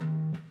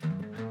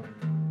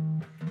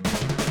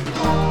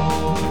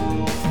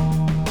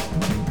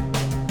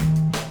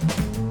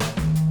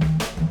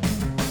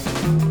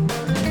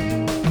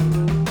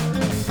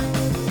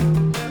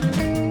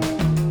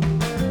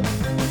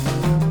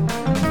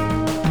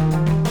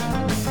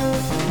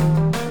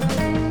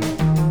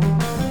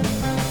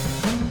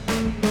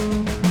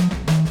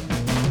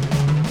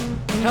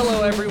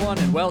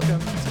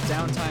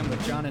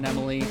and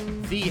Emily,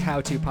 the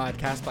how-to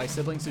podcast by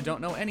siblings who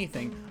don't know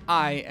anything.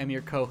 I am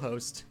your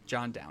co-host,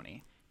 John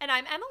Downey. And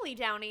I'm Emily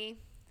Downey.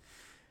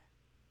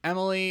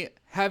 Emily,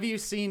 have you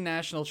seen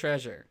National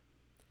Treasure?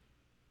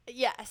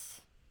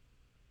 Yes.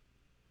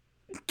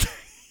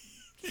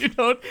 You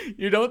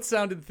don't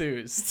sound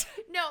enthused.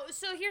 No,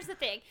 so here's the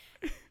thing.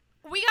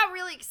 We got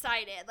really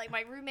excited. Like,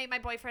 my roommate, my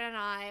boyfriend, and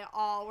I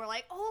all were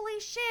like, holy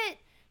shit,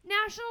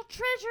 National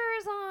Treasure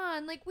is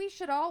on. Like, we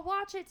should all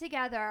watch it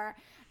together.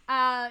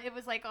 It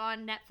was, like,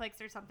 on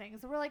Netflix or something.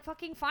 So we're like,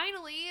 fucking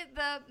finally,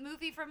 the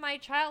movie from my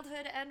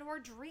childhood and or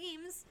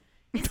dreams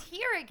is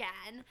here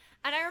again.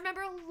 And I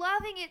remember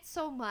loving it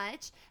so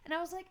much. And I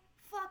was like,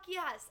 fuck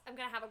yes. I'm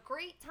going to have a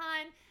great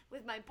time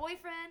with my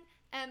boyfriend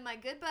and my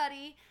good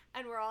buddy.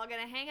 And we're all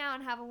going to hang out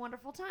and have a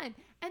wonderful time.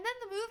 And then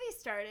the movie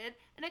started.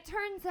 And it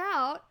turns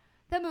out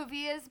the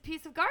movie is a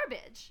piece of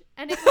garbage.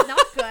 And it was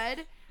not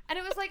good. And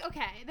it was like,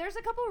 okay, there's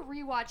a couple of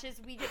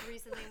rewatches we did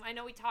recently. I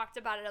know we talked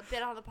about it a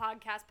bit on the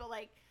podcast, but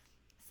like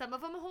some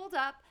of them hold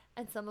up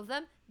and some of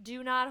them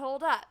do not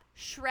hold up.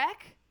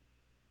 Shrek,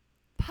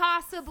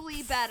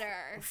 possibly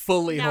better.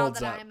 Fully now holds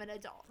that up. I'm an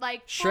adult.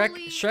 Like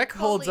Shrek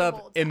holds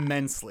up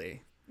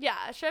immensely. Yeah,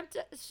 Shrek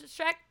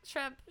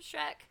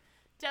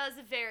does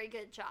a very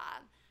good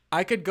job.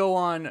 I could go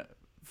on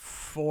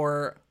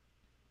for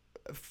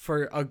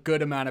a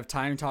good amount of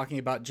time talking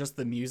about just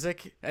the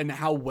music and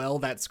how well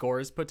that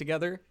score is put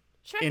together.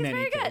 Shrek in is any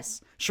very good.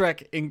 case,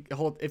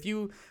 Shrek. If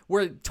you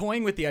were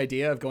toying with the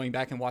idea of going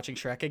back and watching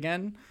Shrek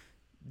again,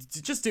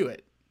 just do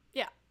it.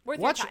 Yeah, worth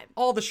Watch your time.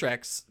 all the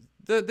Shreks.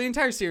 The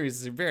entire series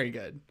is very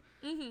good.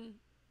 Mm-hmm.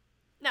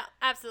 No,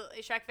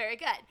 absolutely, Shrek very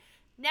good.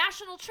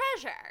 National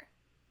Treasure,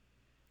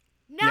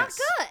 not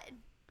Yes. good.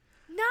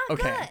 Not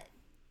Okay. good.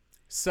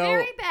 So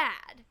Very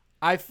bad.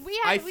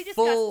 We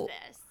discussed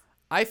this.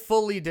 I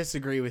fully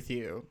disagree with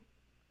you.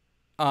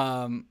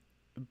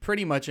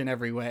 Pretty much in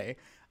every way.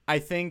 I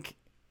think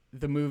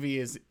the movie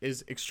is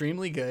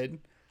extremely good.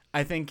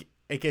 I think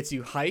it gets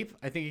you hype.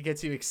 I think it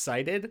gets you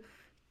excited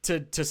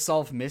to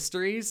solve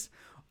mysteries.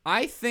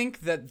 I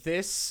think that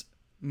this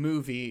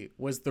movie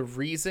was the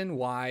reason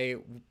why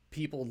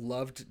people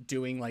loved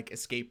doing like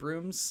escape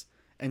rooms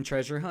and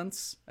treasure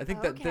hunts. I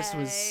think that this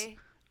was.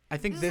 I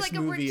think this like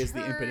movie a is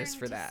the impetus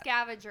for return to that.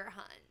 Scavenger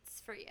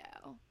hunts for you.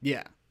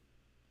 Yeah.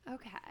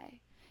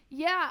 Okay.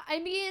 Yeah, I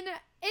mean,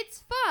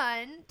 it's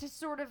fun to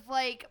sort of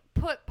like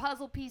put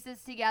puzzle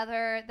pieces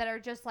together that are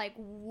just like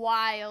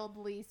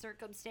wildly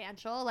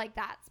circumstantial. Like,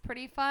 that's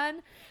pretty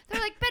fun. They're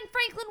like, Ben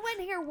Franklin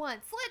went here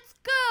once. Let's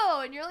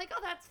go. And you're like,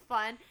 oh, that's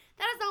fun.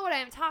 That is not what I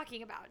am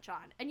talking about,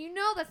 John. And you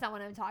know that's not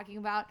what I'm talking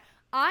about.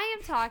 I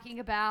am talking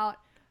about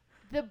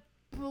the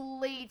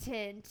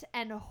blatant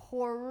and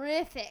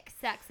horrific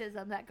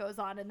sexism that goes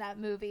on in that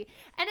movie.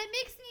 And it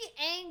makes me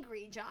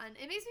angry, John.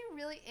 It makes me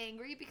really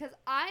angry because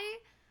I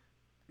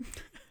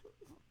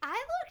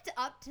looked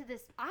up to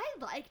this. I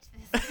liked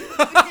this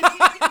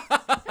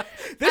movie.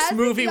 This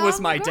movie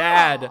was my girl.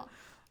 dad.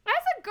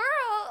 As a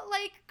girl,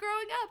 like,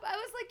 growing up, I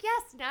was like,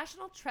 yes,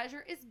 National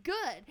Treasure is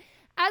good.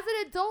 As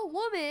an adult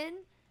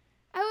woman,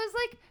 I was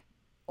like,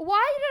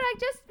 why did I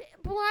just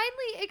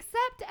blindly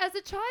accept as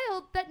a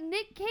child that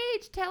Nick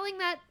Cage telling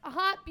that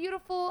hot,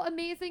 beautiful,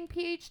 amazing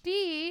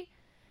PhD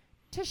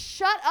to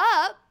shut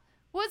up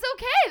was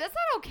okay? That's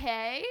not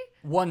okay.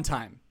 One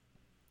time.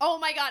 Oh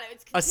my God, it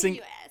was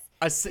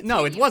continuous.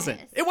 No, it wasn't.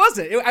 It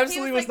wasn't. It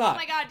absolutely was not. Oh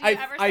my God, do you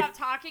ever stop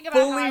talking about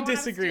fully how I want to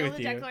disagree steal with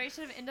the you.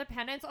 Declaration of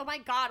Independence? Oh my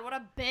God, what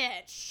a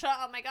bitch.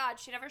 Oh my God,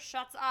 she never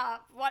shuts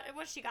up. What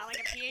she got, like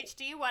a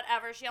PhD?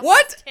 Whatever. She also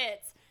What? has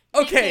tits.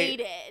 Okay.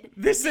 Negated.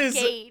 This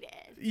Negated.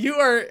 you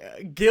are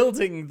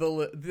gilding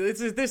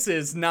this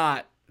is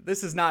not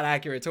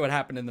accurate to what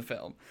happened in the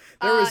film.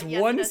 There was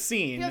yes, one it is.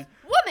 scene. He goes,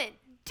 woman,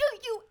 do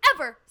you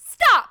ever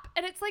stop?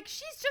 And it's like,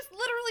 she's just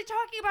literally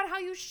talking about how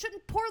you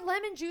shouldn't pour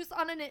lemon juice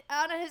on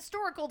a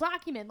historical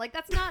document. Like,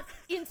 that's not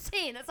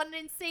insane. That's not an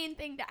insane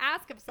thing to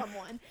ask of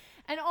someone.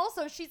 And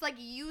also, she's like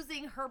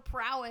using her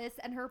prowess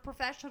and her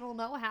professional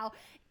know-how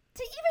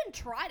to even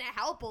try to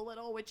help a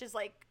little, which is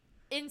like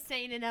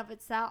insane in of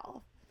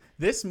itself.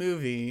 This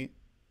movie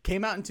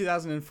came out in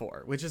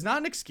 2004, which is not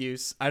an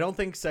excuse. I don't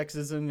think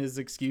sexism is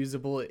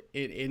excusable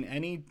in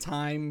any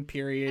time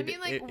period. I mean,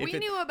 like, we If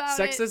knew about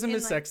sexism it in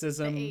is like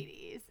sexism. the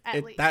 80s,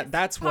 at least.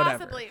 That's whatever.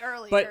 Possibly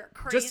earlier. But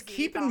crazy just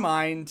keep in thought.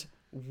 mind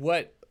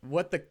what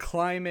the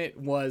climate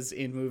was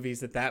in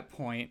movies at that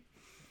point.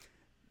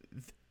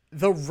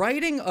 The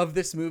writing of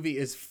this movie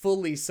is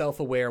fully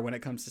self-aware when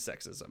it comes to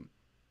sexism.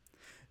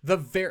 The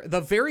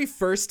very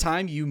first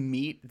time you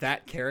meet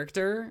that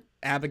character,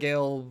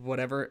 Abigail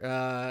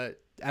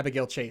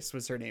Chase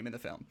was her name in the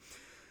film.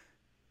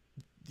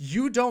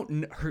 You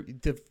don't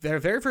the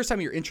very first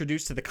time you're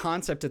introduced to the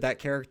concept of that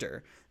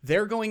character,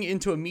 they're going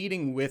into a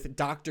meeting with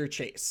Dr.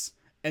 Chase,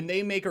 and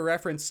they make a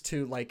reference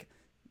to like,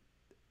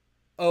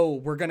 oh,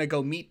 we're gonna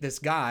go meet this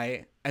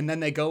guy, and then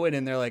they go in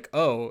and they're like,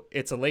 oh,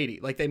 it's a lady.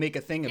 Like, they make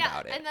a thing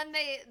about it. And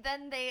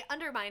then they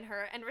undermine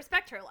her and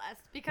respect her less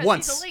because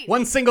she's a lady.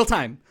 One single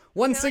time.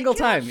 One single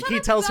time. He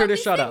tells her to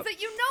shut up.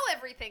 That you know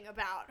everything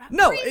about.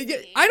 No,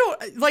 Crazy. I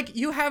don't, like,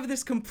 you have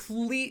this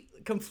completely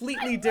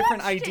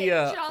different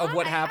idea of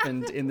what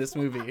happened in this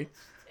movie.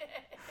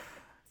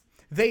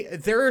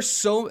 There are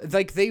so,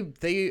 like,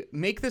 they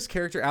make this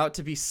character out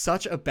to be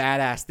such a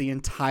badass the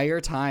entire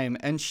time,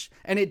 and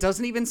it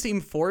doesn't even seem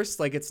forced.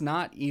 Like, it's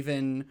not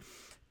even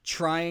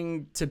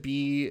trying to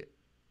be,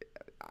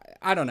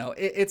 I don't know.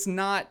 It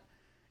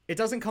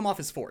doesn't come off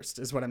as forced,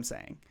 is what I'm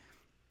saying.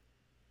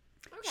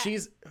 Okay.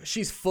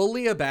 She's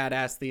fully a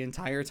badass the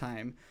entire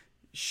time.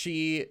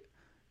 She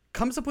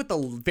comes up with the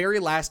very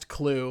last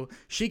clue.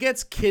 She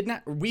gets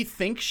kidnapped. We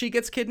think she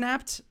gets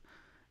kidnapped.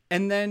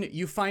 And then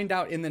you find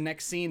out in the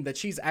next scene that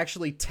she's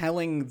actually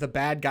telling the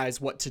bad guys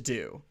what to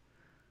do.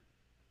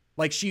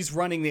 Like, she's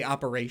running the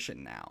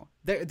operation now.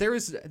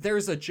 There's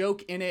a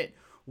joke in it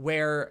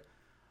where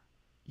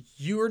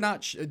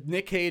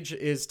Nick Cage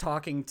is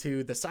talking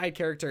to the side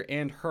character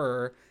and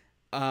her,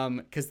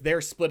 because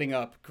they're splitting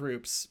up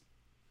groups.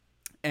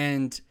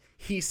 And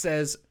he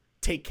says,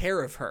 take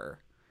care of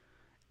her.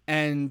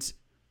 And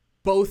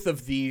both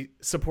of the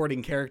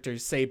supporting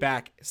characters say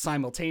back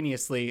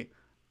simultaneously,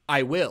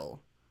 I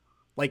will.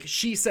 Like,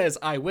 she says,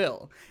 I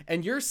will.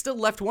 And you're still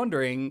left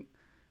wondering,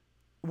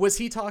 was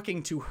he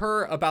talking to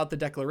her about the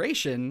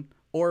declaration,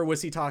 or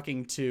was he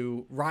talking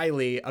to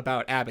Riley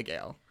about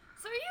Abigail?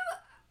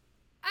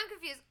 I'm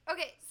confused.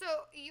 Okay, so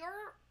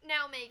you're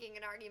now making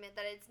an argument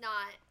that it's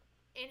not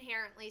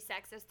inherently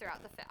sexist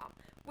throughout the film,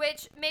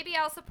 which maybe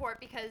I'll support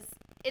because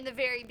in the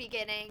very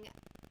beginning,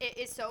 it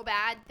is so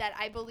bad that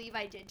I believe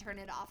I did turn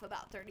it off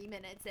about 30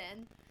 minutes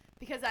in.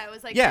 Because I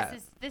was like,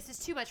 this is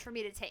too much for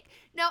me to take.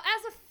 Now,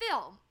 as a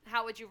film,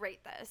 how would you rate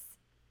this?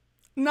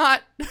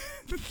 Not. So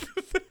as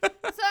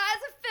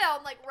a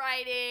film, like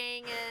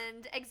writing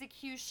and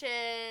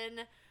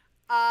execution.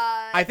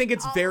 I think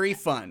it's very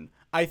fun.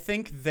 I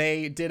think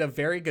they did a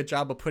very good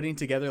job of putting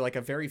together like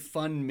a very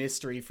fun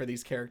mystery for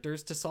these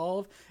characters to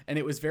solve. And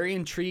it was very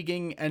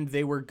intriguing, and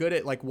they were good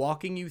at like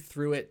walking you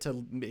through it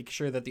to make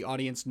sure that the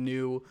audience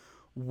knew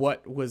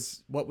what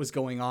was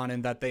going on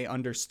and that they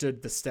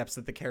understood the steps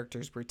that the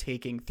characters were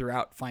taking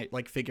throughout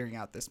figuring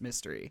out this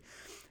mystery.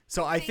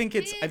 So I think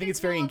it's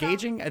very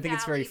engaging. I think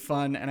it's very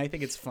fun, and I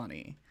think it's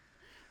funny.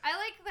 I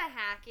like the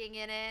hacking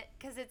in it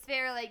because it's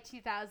very like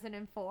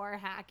 2004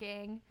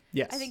 hacking.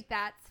 Yes. I think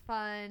that's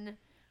fun.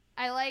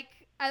 I like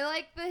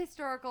the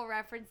historical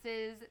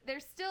references.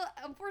 There's still,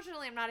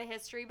 unfortunately, I'm not a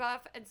history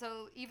buff, and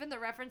so even the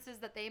references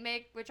that they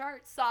make, which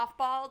are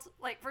softballed,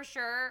 like for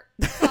sure,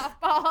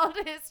 softballed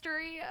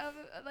history of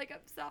like a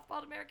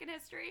softballed American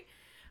history,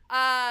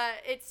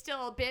 it's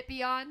still a bit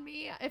beyond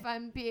me, if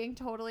I'm being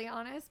totally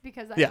honest,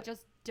 because I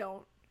just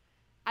don't.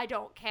 I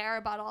don't care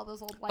about all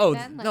those old white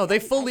men. Like, no, they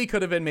fully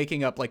could have been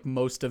making up like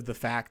most of the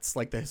facts,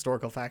 like the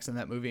historical facts in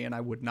that movie, and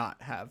I would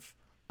not have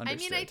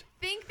understood. I mean, I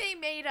think they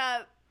made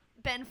up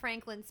Ben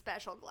Franklin's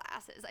special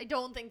glasses. I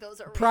don't think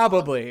those are real.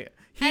 Probably.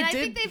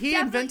 He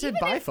invented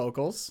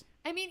bifocals.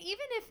 I mean,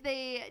 even if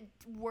they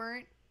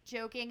weren't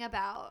joking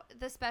about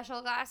the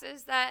special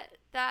glasses that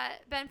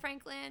Ben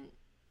Franklin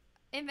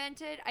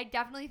invented, I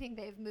definitely think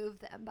they've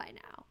moved them by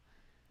now.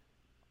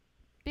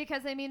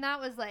 Because, I mean, that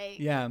was like...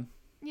 Yeah,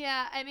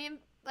 I mean,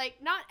 like,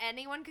 not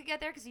anyone could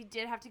get there because you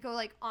did have to go,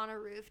 like, on a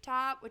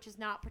rooftop, which is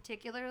not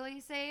particularly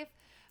safe.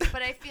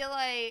 But I feel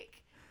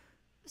like...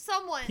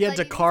 He had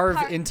to carve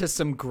into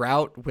some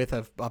grout with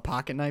a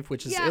pocket knife,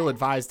 which is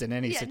ill-advised in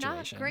any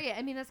situation. Not great.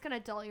 I mean, that's going to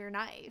dull your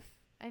knife.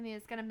 I mean,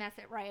 it's going to mess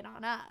it right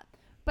on up.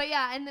 But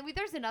yeah, and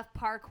there's enough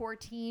parkour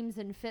teams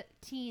and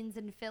teens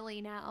in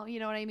Philly now. You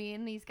know what I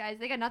mean? These guys,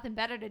 they got nothing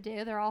better to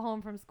do. They're all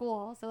home from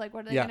school. So, like,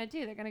 what are they going to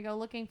do? They're going to go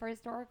looking for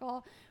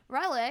historical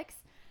relics.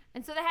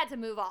 And so they had to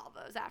move all of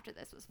those after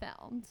this was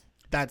filmed.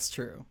 That's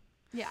true.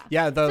 Yeah.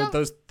 Yeah,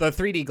 the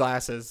 3D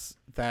glasses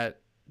that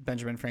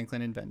Benjamin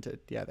Franklin invented.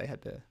 Yeah, they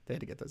had to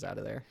get those out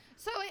of there.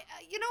 So,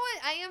 you know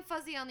what? I am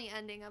fuzzy on the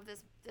ending of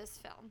this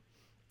film.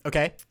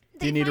 Okay.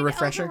 Do you need a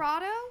refresher? El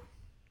Dorado?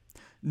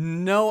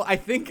 No, I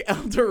think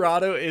El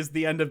Dorado is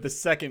the end of the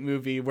second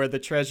movie where the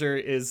treasure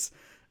is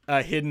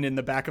hidden in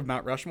the back of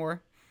Mount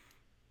Rushmore.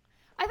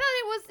 I thought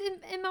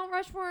it was in Mount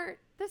Rushmore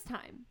this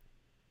time.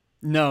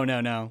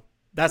 No.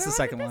 That's the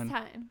second one.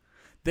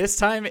 This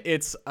time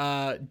it's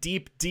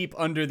deep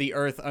under the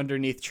earth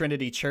underneath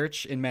Trinity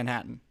Church in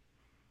Manhattan.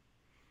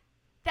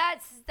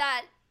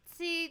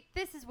 See,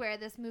 this is where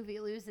this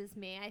movie loses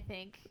me, I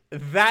think.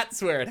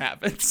 That's where it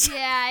happens.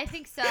 Yeah, I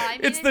think so. I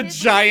mean, it's the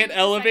giant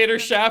elevator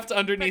shaft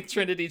underneath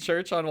Trinity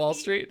Church on Wall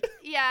Street.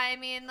 Yeah, I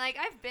mean, like,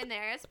 I've been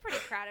there. It's a pretty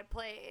crowded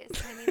place.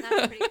 I mean,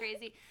 that's pretty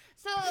crazy.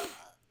 So,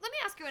 let me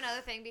ask you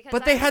another thing.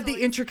 But they had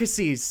the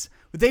intricacies.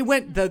 They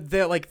went,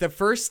 the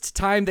first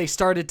time they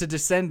started to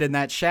descend in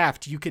that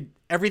shaft,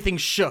 everything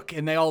shook,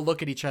 and they all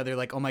look at each other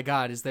like, oh my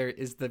God, is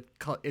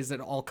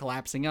it all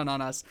collapsing in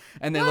on us?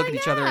 And they look at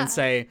each other and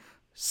say,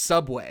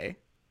 subway.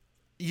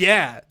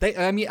 Yeah,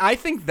 I mean, I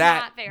think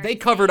that Not very they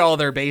covered safe. all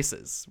their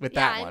bases with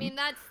Yeah, that one. I mean,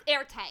 that's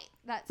airtight.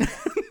 That's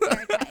good.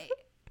 Airtight.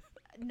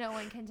 No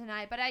one can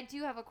deny. But I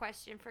do have a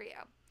question for you.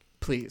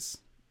 Please.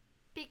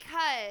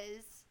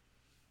 Because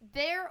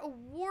they're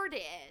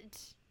awarded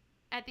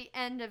at the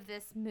end of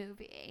this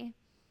movie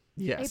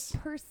Yes. a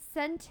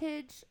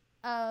percentage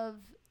of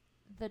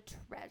the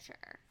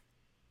treasure.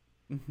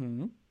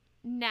 Mm-hmm.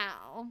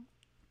 Now,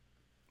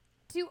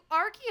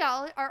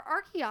 are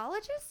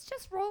archaeologists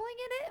just rolling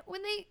in it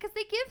when because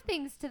they give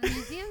things to the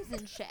museums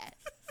and shit?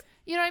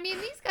 You know what I mean?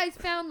 These guys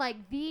found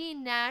like the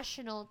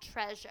national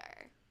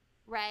treasure,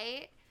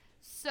 right?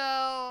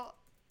 So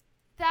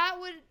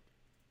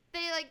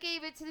they like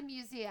gave it to the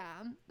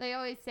museum. They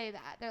always say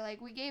that. They're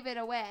like, we gave it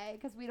away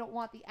because we don't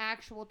want the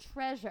actual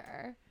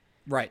treasure.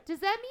 Right. Does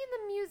that mean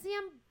the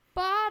museum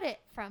bought it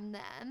from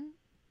them?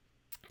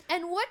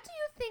 And what do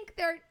you think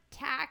their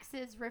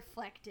taxes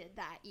reflected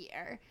that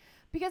year?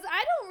 Because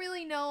I don't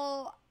really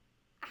know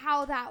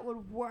how that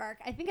would work.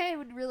 I think I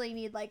would really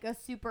need like a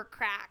super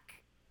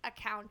crack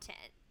accountant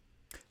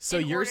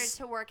in order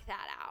to work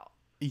that out.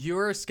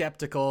 You're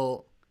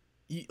skeptical.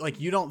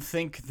 You don't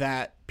think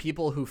that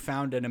people who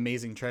found an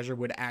amazing treasure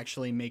would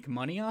actually make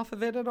money off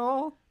of it at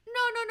all?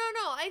 No.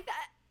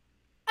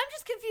 I'm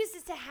just confused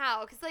as to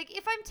how. Because like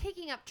if I'm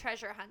taking up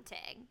treasure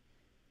hunting,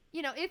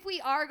 you know, if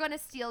we are going to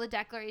steal the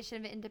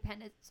Declaration of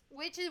Independence,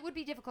 which it would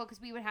be difficult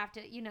because we would have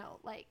to, you know,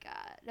 like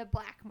the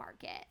black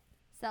market,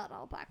 sell it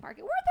on the black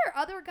market. Weren't there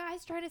other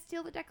guys trying to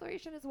steal the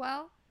Declaration as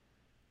well?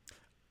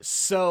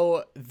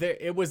 So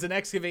it was an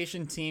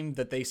excavation team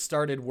that they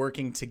started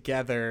working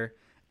together.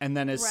 And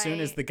then as soon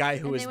as the guy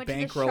who was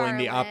bankrolling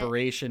the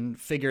operation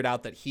figured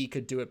out that he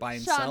could do it by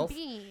himself.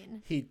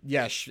 Sean Bean.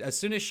 As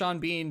soon as Sean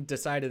Bean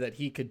decided that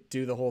he could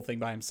do the whole thing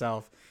by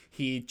himself,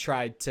 he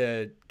tried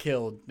to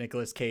kill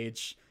Nicolas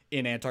Cage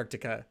in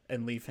Antarctica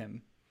and leave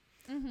him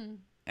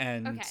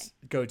and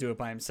go do it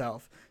by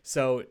himself.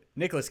 So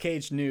Nicolas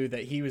Cage knew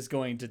that he was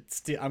going to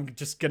I'm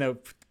just going to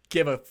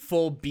give a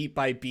full beat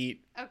by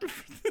beat. Okay.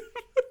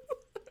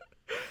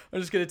 I'm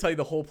just going to tell you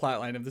the whole plot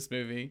line of this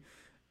movie.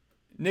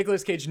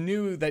 Nicolas Cage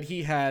knew that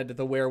he had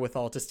the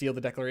wherewithal to steal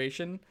the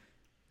Declaration,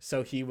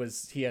 so he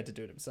had to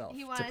do it himself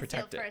to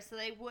protect it. First, so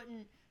they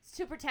wouldn't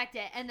to protect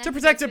it, and then to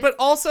protect it, but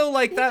also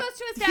like that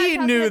he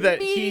knew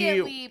that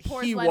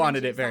he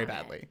wanted it very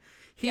badly.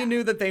 He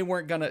knew that they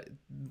weren't gonna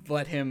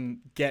let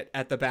him get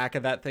at the back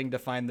of that thing to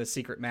find the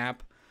secret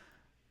map.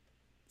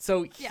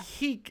 So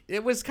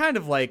it was kind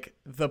of like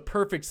the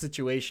perfect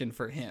situation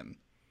for him.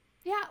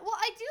 Yeah, well,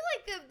 I do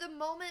like the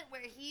moment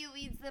where he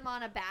leads them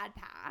on a bad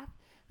path.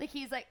 Like,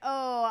 he's like,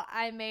 oh,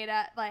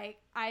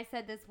 I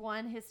said this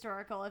one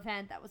historical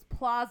event that was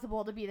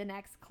plausible to be the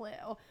next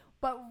clue.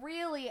 But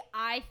really,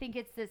 I think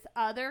it's this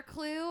other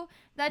clue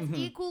that's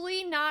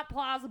equally not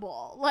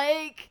plausible.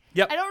 Like,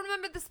 I don't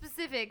remember the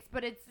specifics,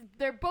 but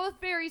they're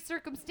both very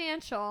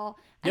circumstantial.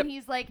 And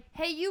he's like,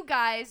 hey, you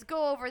guys,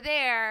 go over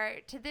there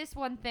to this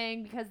one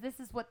thing because this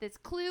is what this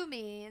clue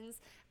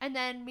means. And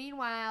then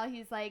meanwhile,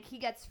 he's like, he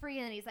gets free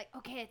and he's like,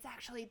 okay, it's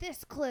actually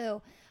this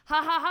clue.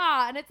 Ha ha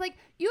ha. And it's like,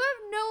 you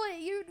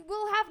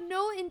will have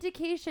no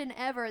indication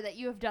ever that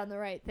you have done the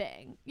right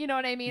thing. You know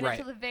what I mean? Right.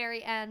 Until the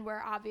very end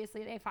where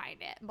obviously they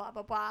find it and blah,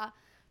 blah, blah.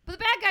 But the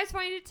bad guys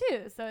find it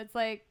too. So it's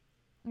like,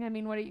 I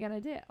mean, what are you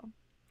going to do?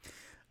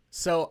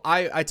 So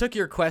I took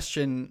your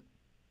question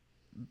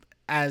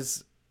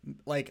as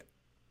like,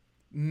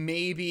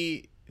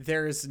 maybe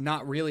there's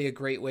not really a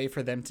great way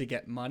for them to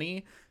get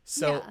money.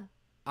 So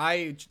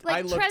I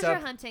looked treasure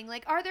up hunting.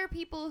 Like, are there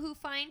people who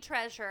find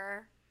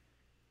treasure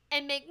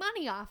and make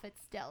money off it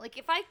still? Like,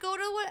 if I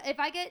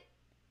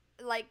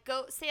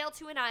sail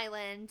to an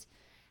island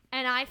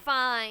and I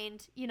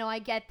find, I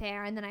get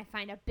there and then I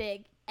find a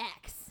big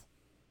X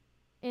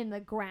in the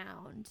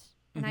ground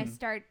and I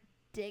start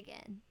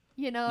digging,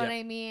 you know what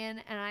I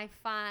mean? And I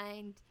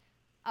find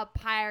a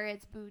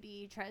pirate's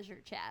booty treasure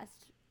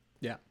chest.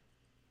 Yeah.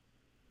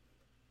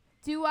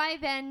 Do I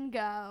then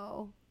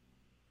go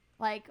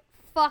like,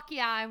 fuck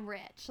yeah, I'm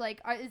rich? Like,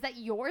 is that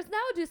yours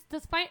now? Is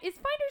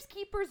Finders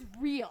Keepers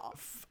real?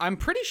 I'm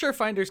pretty sure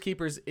Finders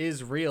Keepers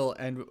is real,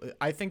 and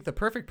I think the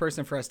perfect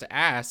person for us to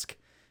ask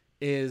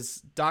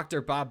is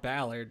Dr. Bob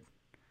Ballard,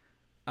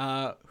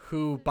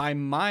 who by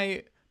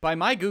my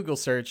Google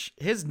search,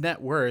 his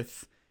net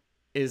worth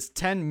is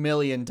 $10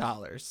 million. $10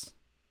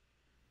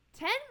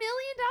 million.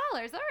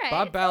 All right.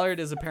 Bob Ballard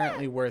is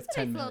apparently worth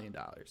 $10 million.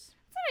 It's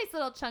a nice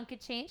little chunk of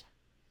change.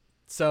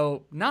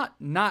 So not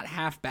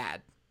half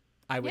bad,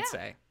 I would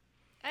say.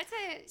 I'd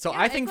say. So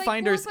I think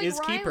Finders is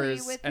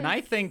Keepers, and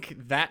I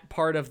think that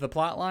part of the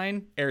plot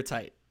line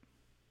airtight.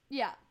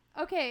 Yeah.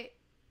 Okay.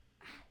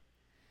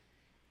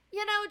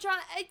 John,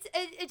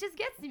 it just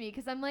gets to me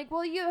because I'm like,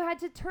 well, you had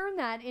to turn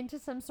that into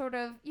some sort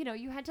of,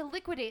 you had to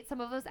liquidate some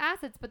of those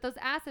assets, but those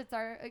assets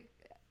are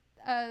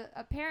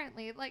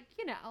apparently like,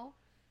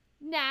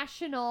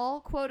 national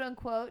quote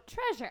unquote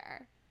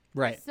treasure.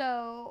 Right.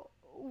 So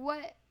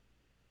what?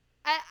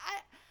 I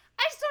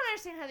just don't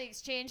understand how the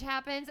exchange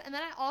happens. And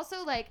then I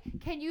also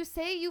can you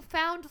say you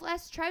found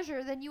less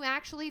treasure than you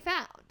actually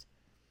found?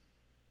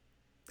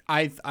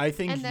 I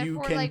think and you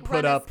therefore can like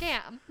put run up. a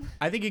scam.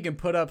 I think you can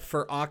put up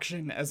for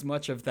auction as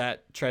much of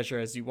that treasure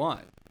as you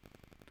want.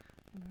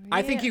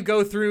 I think you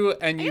go through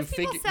and I you guess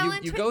people figure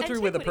sell you go through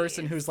with a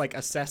person antiquities. who's like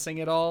assessing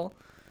it all.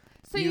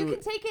 So you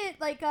can take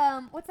it like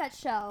what's that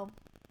show?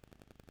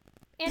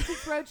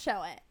 Antiques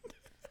Roadshow it.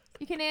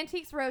 You can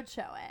Antiques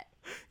Roadshow it.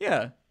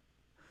 Yeah.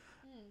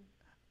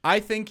 I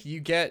think you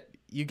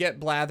get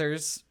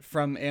Blathers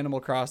from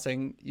Animal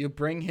Crossing. You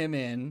bring him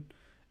in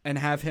and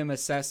have him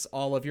assess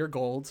all of your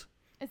gold.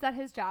 Is that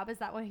his job? Is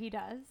that what he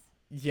does?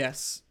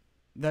 Yes.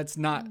 That's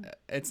not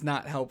it's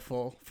not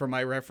helpful for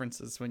my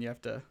references when you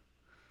have to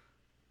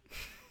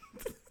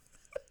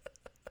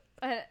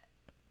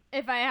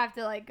If I have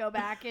to like go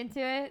back into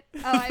it.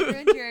 Oh, I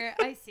ruined your.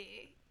 I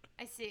see.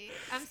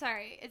 I'm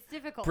sorry. It's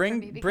difficult for me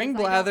because bring I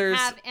Blathers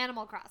don't have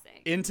Animal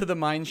Crossing. into the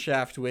mine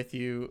shaft with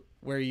you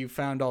where you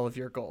found all of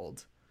your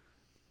gold.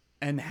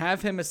 And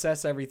have him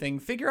assess everything.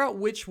 Figure out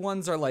which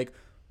ones are like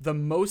the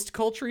most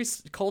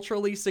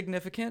culturally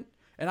significant,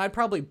 and I'd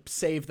probably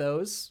save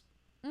those.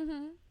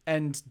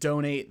 And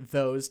donate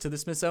those to the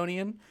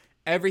Smithsonian.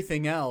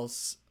 Everything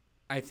else,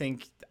 I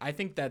think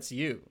that's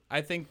you.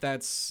 I think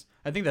that's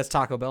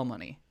Taco Bell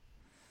money.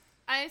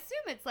 I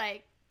assume it's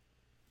like,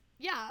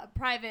 yeah, a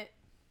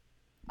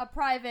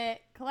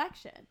private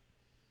collection.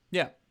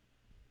 Yeah.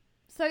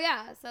 So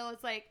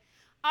it's like,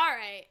 all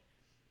right.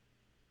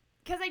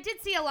 Because I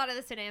did see a lot of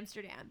this in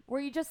Amsterdam,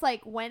 where you just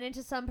like went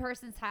into some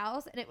person's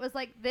house, and it was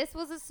like, this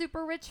was a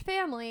super rich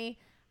family,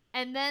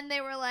 and then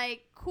they were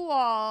like,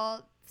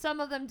 cool.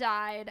 Some of them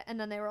died, and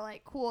then they were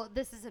like, cool,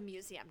 this is a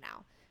museum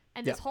now.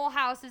 And this whole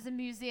house is a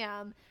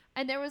museum.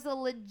 And there was a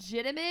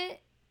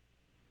legitimate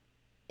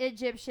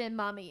Egyptian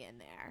mummy in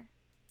there.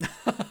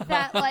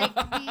 That, like,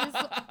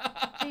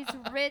 these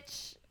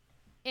rich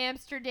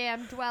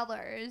Amsterdam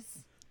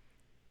dwellers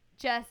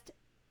just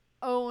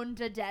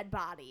owned a dead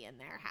body in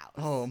their house.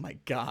 Oh, my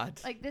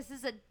God. Like, this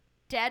is a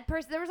dead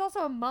person. There was also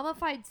a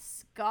mummified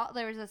skull.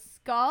 There was a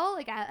skull,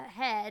 like a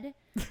head,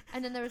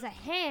 and then there was a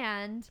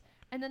hand,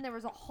 and then there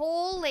was a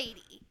whole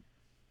lady.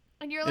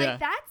 And you're like,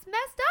 that's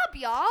messed up,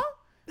 y'all.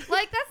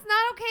 Like, that's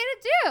not okay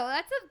to do.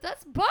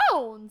 That's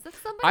bones. That's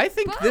somebody's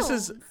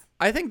bones.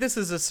 I think this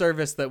is a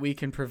service that we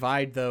can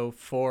provide, though,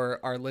 for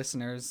our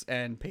listeners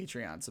and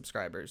Patreon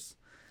subscribers.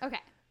 Okay.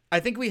 I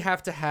think we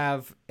have to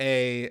have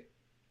a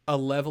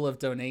level of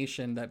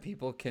donation that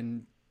people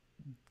can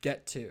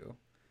get to,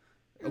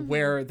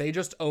 where they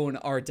just own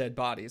our dead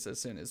bodies as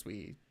soon as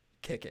we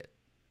kick it.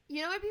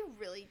 You know, I'd be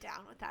really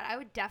down with that. I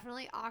would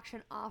definitely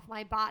auction off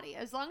my body,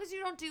 as long as you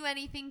don't do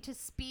anything to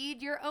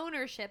speed your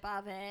ownership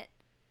of it.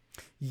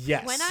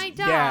 Yes. When I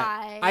die,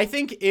 yeah. I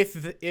think if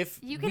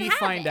you can we have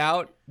find it.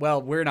 out,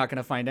 well, we're not going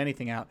to find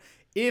anything out.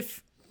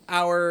 If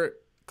our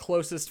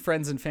closest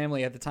friends and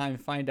family at the time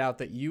find out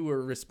that you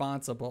were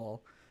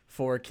responsible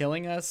for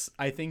killing us,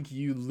 I think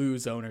you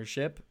lose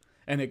ownership,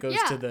 and it goes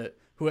to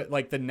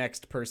the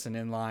next person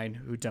in line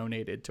who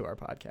donated to our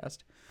podcast.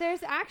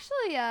 There's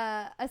actually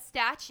a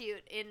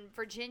statute in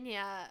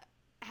Virginia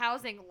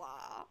housing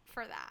law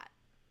for that.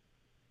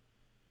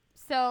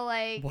 So,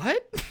 like...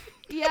 What?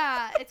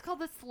 Yeah, it's called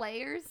the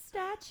Slayers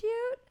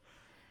statute.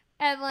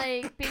 And,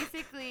 like,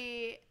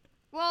 basically...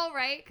 Well,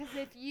 right, because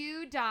if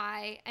you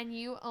die and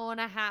you own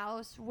a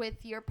house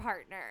with your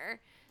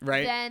partner...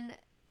 Right. Then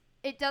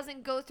it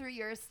doesn't go through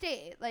your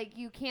estate. Like,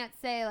 you can't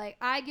say, like,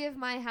 I give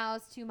my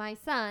house to my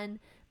son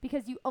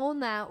because you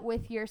own that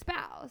with your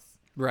spouse.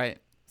 Right.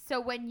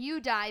 So when you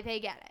die, they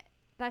get it.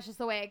 That's just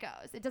the way it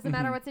goes. It doesn't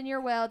matter what's in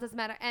your will. It doesn't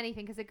matter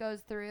anything because it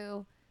goes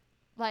through,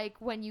 like,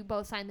 when you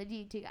both sign the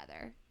deed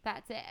together.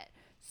 That's it.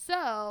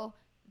 So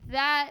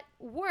that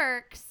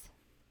works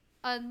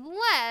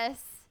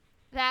unless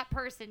that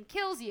person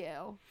kills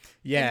you.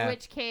 Yeah. In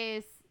which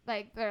case,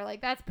 like, they're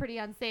like, that's pretty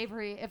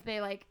unsavory if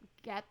they, like,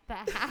 get the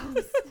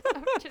house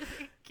after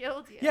they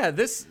killed you. Yeah,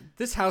 this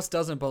house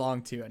doesn't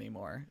belong to you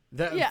anymore.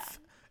 Yeah.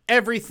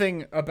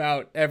 Everything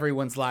about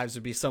everyone's lives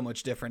would be so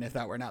much different if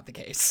that were not the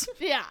case.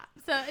 Yeah.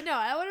 So, no,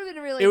 that would have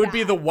been really It would bad.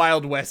 be the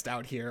Wild West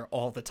out here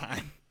all the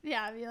time.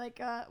 Yeah, I'd be like,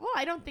 well,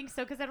 I don't think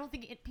so, because I don't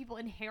think people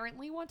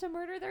inherently want to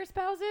murder their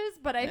spouses,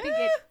 but I think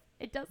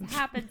it does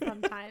happen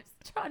sometimes.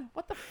 John,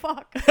 what the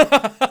fuck?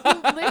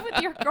 You live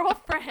with your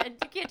girlfriend.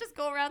 You can't just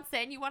go around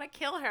saying you want to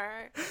kill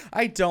her.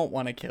 I don't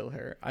want to kill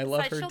her. I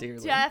love her she'll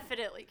dearly.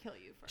 Definitely kill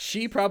you first.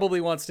 She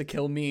probably wants to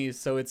kill me,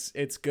 so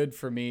it's good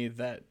for me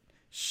that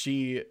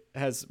she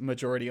has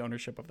majority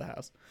ownership of the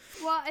house.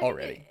 Well, I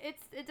already. think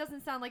it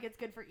doesn't sound like it's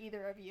good for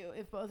either of you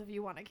if both of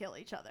you want to kill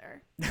each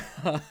other.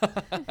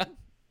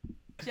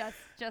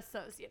 Just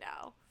so you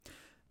know.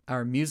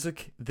 Our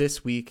music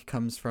this week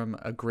comes from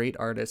a great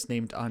artist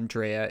named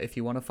Andrea. If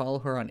you want to follow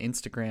her on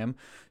Instagram,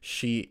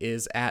 she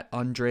is at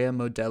Andrea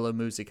Modella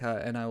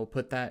Musica, and I will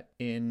put that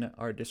in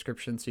our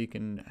description so you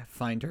can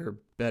find her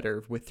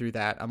better through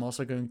that. I'm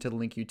also going to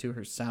link you to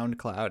her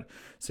SoundCloud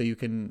so you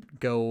can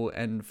go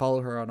and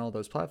follow her on all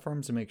those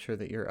platforms and make sure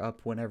that you're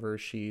up whenever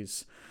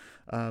she's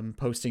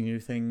posting new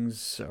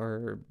things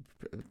or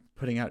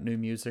putting out new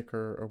music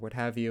or what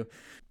have you.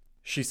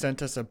 She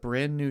sent us a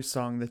brand new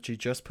song that she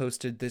just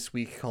posted this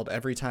week called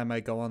Every Time I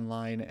Go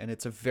Online, and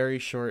it's a very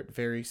short,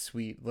 very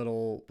sweet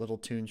little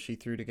tune she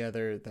threw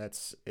together.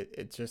 It's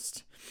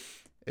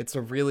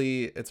a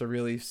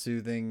really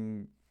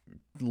soothing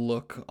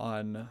look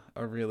on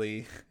a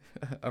really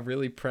a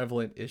really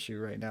prevalent issue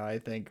right now, I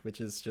think, which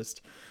is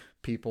just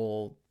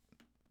people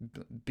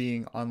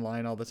being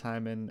online all the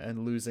time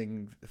and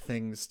losing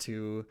things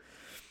to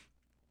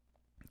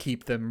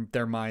keep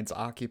their minds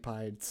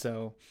occupied.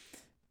 So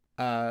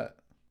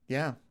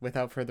yeah,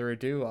 without further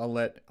ado, I'll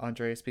let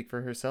Andrea speak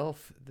for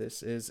herself.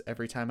 This is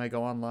Every Time I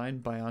Go Online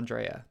by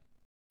Andrea.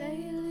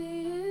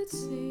 Daily it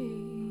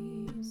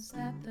seems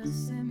that the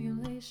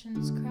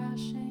simulation's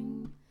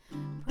crashing,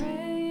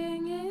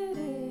 praying it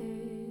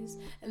is,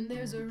 and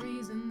there's a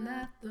reason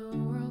that the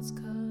world's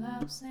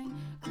collapsing.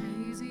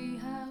 Crazy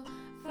how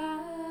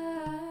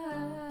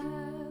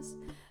fast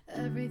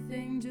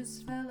everything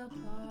just fell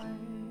apart.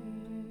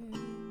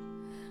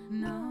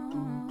 No,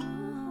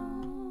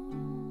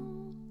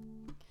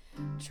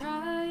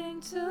 trying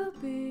to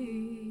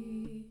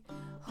be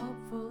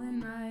hopeful in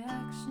my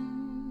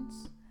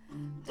actions,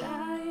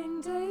 dying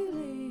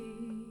daily,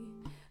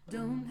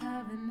 don't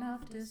have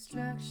enough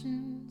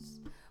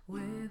distractions,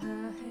 with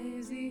a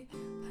hazy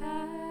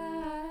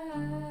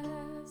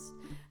past,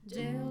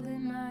 jailed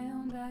in my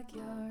own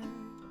backyard.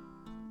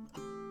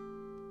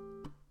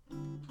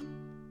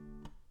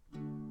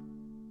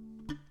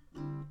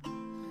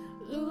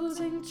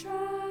 Losing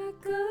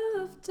track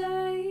of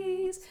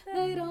days,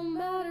 they don't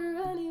matter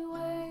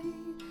anyway.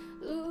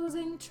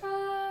 Losing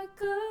track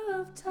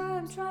of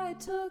time, try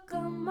to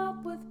come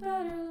up with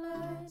better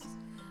lies.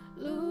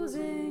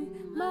 Losing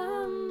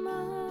my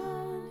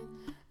mind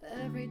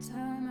every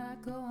time I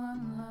go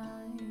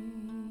online.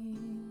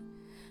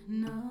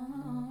 No.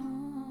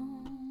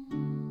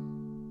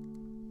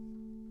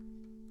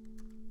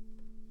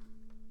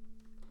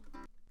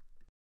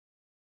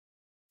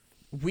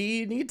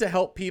 We need to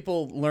help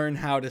people learn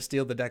how to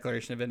steal the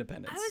Declaration of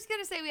Independence. I was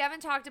going to say, we haven't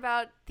talked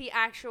about the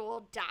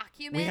actual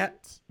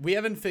document. We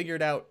haven't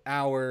figured out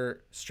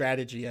our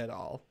strategy at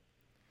all.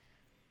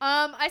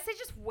 I say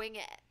just wing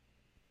it.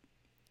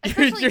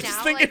 You're Especially just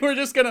now, thinking like, we're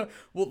just gonna,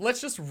 well,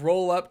 let's just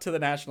roll up to the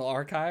National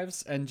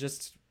Archives and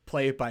just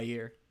play it by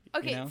ear.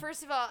 okay, you know?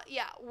 first of all,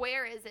 yeah,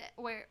 where is it?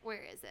 Where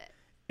is it?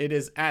 It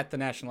is at the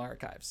National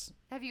Archives.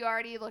 Have you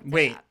already looked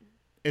Wait. it up?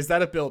 Is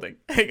that a building?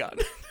 Hang on.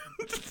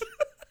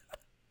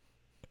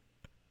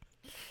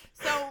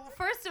 So,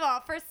 first of all,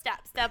 first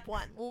step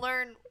one,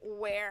 learn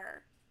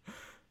where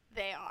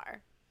they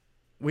are.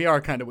 We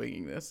are kind of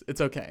winging this.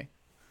 It's okay.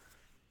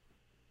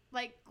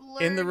 Like,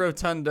 learn. In the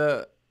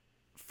rotunda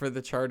for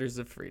the Charters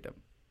of Freedom.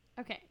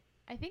 Okay,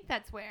 I think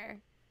that's where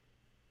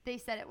they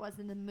said it was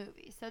in the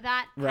movie. So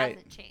that Right.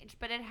 hasn't changed.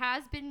 But it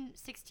has been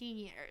 16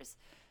 years.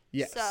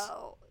 Yes.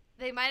 So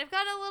they might have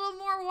gotten a little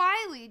more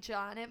wily,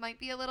 John. It might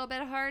be a little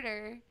bit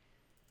harder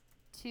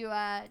to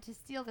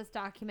steal this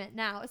document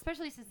now,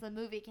 especially since the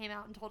movie came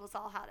out and told us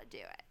all how to do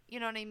it. You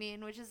know what I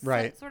mean? Which is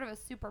Right. sort of a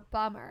super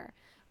bummer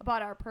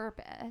about our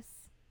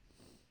purpose.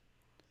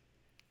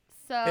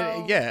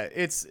 So Yeah,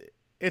 it's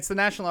the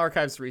National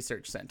Archives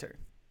Research Center.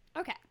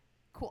 okay,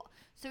 cool.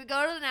 So we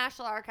go to the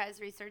National Archives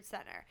Research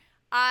Center.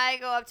 I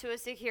go up to a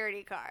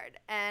security guard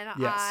and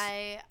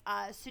Yes.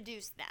 I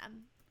seduce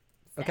them.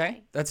 say.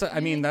 Okay, that's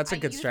a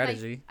good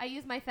strategy. I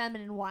use my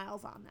feminine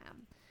wiles on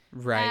them.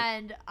 Right.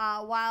 And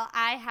while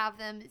I have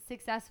them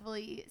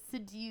successfully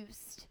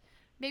seduced,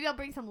 maybe I'll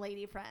bring some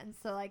lady friends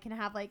so I can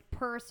have like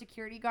per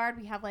security guard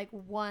we have like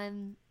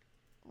one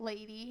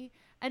lady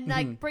and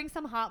like bring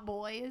some hot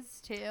boys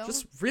too.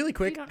 Just really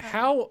quick, don't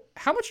know.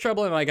 how much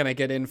trouble am I going to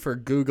get in for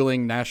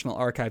Googling National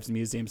Archives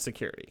Museum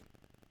security?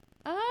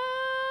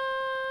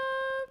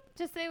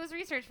 Just say it was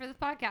research for this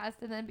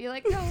podcast and then be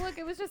like, no, look,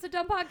 it was just a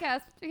dumb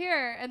podcast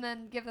here, and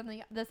then give them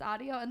this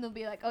audio and they'll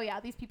be like, oh yeah,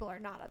 these people are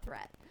not a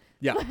threat.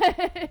 Yeah.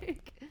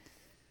 Like,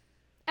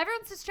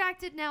 everyone's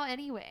distracted now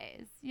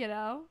anyways, you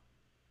know?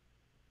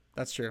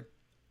 That's true.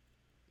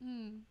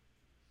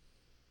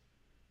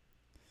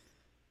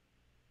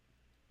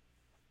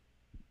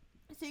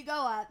 So you go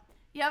up,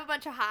 you have a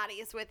bunch of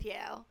hotties with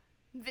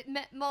you,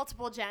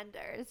 multiple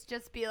genders.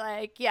 Just be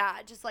like, yeah,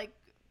 just like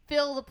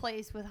fill the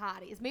place with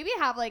hotties. Maybe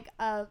have like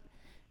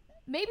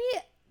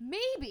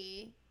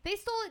maybe they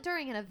stole it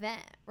during an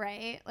event,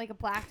 right? Like a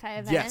black tie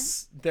event.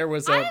 Yes, there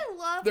was I a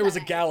love there was a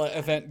that gala idea.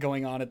 event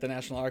going on at the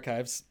National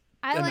Archives,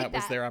 I and like that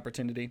was that. their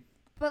opportunity.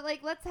 But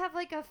like, let's have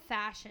like a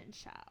fashion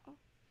show,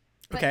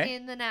 but Okay.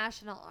 in the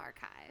National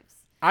Archives.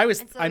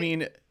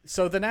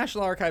 So the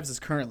National Archives is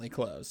currently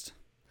closed.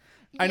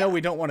 I know Yeah.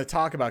 we don't want to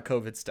talk about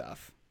COVID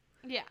stuff,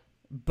 Yeah.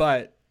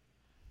 but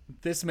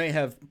this may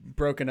have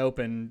broken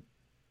open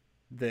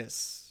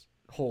this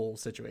whole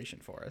situation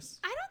for us.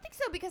 I don't think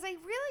so, because I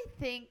really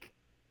think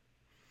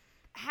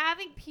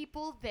having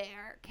people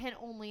there can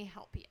only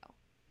help you.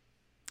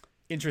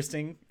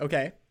 Interesting.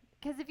 Okay.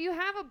 Because if you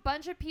have a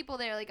bunch of people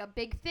there, like a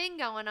big thing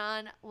going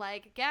on,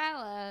 like a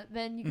gala,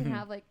 then you can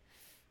have like,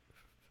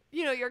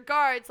 you know, your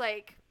guards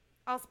like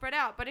all spread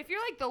out. But if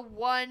you're like the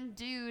one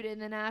dude in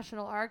the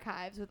National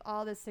Archives with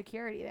all this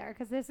security there,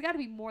 because there's got to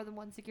be more than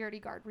one security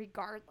guard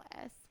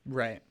regardless.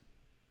 Right.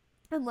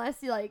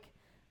 Unless you like,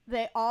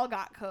 they all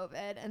got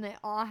COVID and they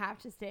all have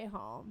to stay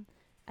home.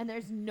 And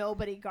there's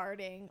nobody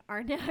guarding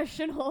our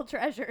national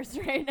treasures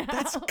right now.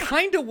 That's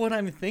kind of what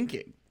I'm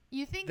thinking.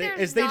 You think They- there's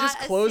is they not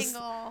just a close-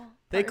 single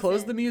They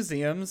close the person?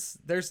 museums.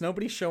 There's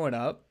nobody showing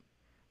up.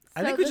 I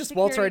So think we the just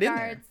waltz right security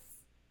in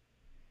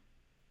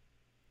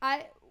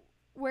there.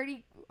 Where do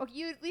you? Okay,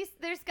 you at least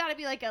there's got to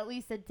be like at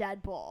least a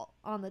deadbolt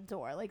on the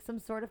door, like some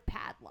sort of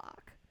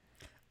padlock.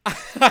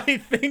 I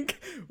think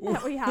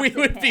That we have we to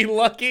would pay. be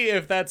lucky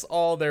if that's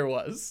all there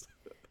was.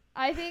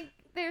 I think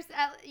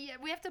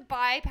we have to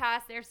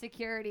bypass their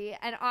security,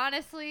 and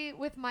honestly,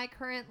 with my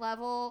current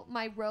level,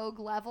 my rogue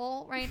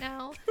level right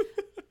now,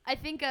 I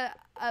think a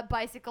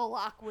bicycle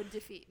lock would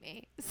defeat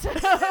me. So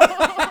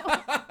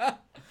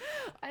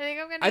I think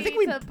I'm gonna. I think to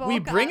we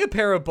bulk bring up. a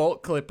pair of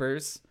bolt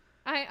clippers.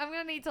 I'm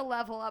gonna need to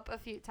level up a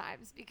few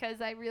times because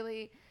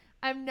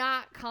I'm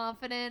not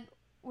confident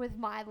with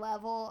my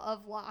level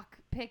of lock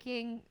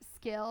picking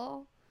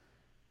skill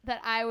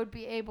that I would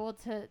be able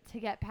to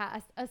get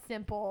past a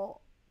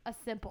simple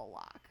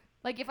lock.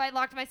 Like if I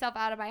locked myself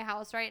out of my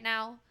house right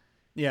now,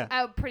 Yeah.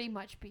 I would pretty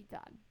much be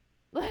done.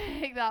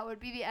 Like that would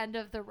be the end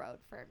of the road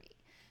for me.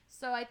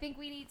 So I think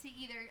we need to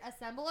either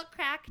assemble a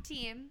crack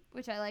team,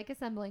 which I like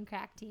assembling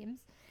crack teams,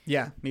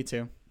 Yeah, me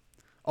too.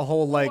 A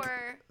whole like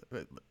or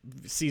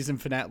season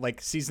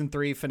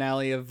 3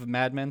 finale of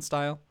Mad Men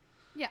style.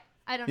 yeah,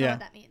 I don't know Yeah. what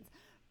that means.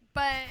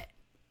 But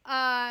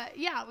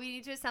yeah, we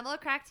need to assemble a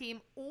crack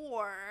team,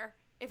 or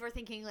if we're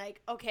thinking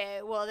like,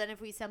 okay, well then if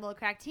we assemble a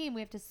crack team,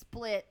 we have to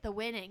split the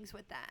winnings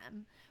with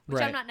them, which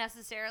Right. I'm not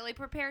necessarily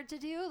prepared to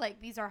do.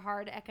 Like these are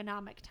hard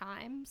economic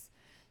times.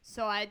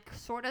 So I'd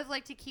sort of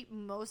like to keep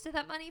most of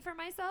that money for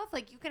myself.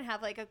 Like you can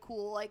have like a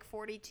cool like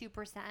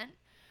 42%,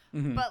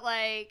 Mhm. but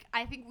like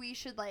I think we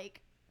should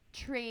like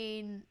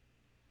train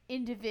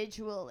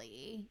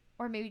individually,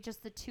 or maybe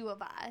just the two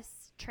of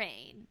us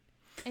train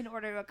in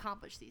order to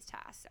accomplish these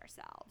tasks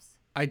ourselves.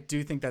 I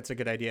do think that's a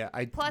good idea.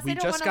 Plus, we I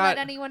don't just want to got let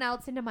anyone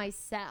else into my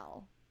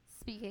cell.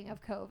 Speaking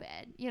of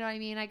COVID, you know what I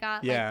mean? I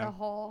got Yeah.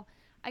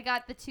 I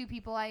got the two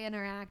people I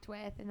interact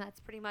with, and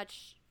that's pretty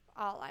much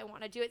all I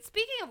want to do. It.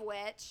 Speaking of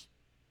which,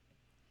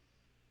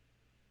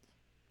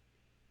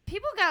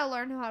 people got to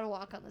learn how to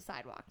walk on the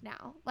sidewalk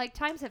now. Like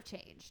times have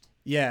changed.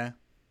 yeah.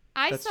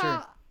 I That's saw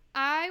true.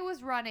 I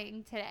was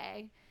running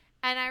today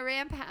and I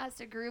ran past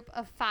a group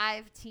of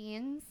 5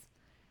 teens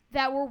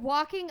that were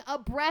walking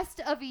abreast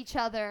of each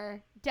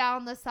other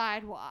down the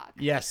sidewalk.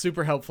 Yeah,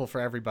 super helpful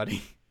for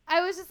everybody.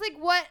 I was just like,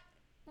 what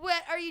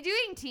are you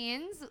doing,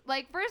 teens?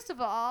 Like, first of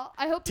all,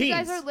 I hope you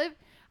guys Teens.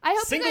 I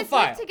hope Single you guys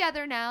file. live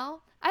together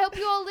now. I hope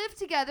you all live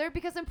together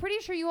because I'm pretty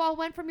sure you all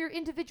went from your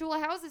individual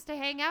houses to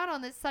hang out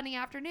on this sunny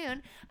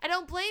afternoon. I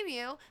don't blame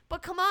you,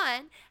 but come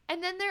on.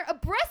 And then they're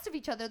abreast of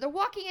each other. They're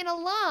walking in a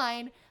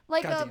line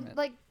like God damn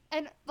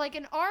it. like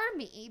an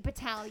army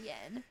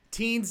battalion.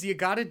 Teens, you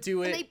got to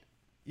do And it. they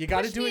You got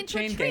to pushed do me it into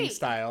a chain gang tree.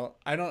 style.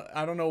 I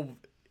don't know,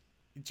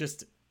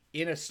 just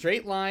in a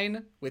straight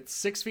line with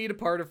 6 feet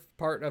apart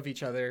of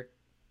each other.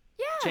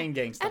 Yeah. Chain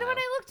gang style. And when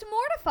I looked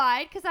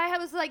mortified because I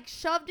was like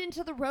shoved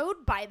into the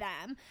road by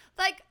them,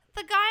 like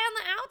the guy on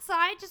the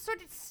outside just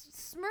sort of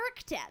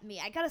smirked at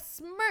me. I got a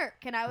smirk,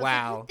 and I was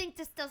Wow. like, "You think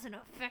this doesn't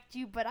affect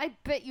you, but I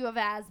bet you have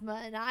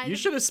asthma." And I You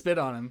should have spit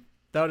on him.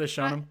 That would have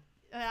shown him.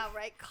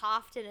 right,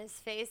 coughed in his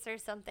face or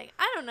something.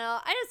 I don't know.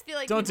 I just feel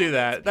like Don't people do need to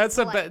that. be That's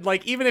a polite.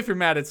 like even if you're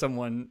mad at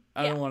someone,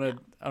 I don't want to.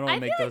 I don't want I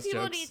to make feel like those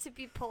people jokes. need to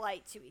be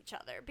polite to each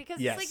other because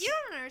Yes. it's like you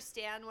don't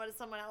understand what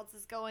someone else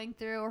is going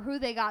through or who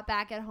they got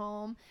back at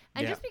home.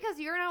 And Yeah. just because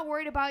you're not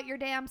worried about your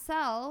damn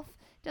self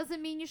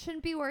doesn't mean you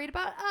shouldn't be worried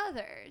about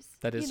others.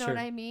 That is You know true.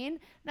 what I mean?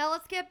 Now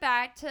let's get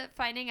back to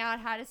finding out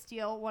how to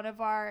steal one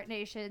of our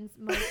nation's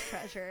most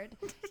treasured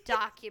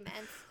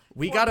documents.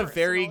 We for got a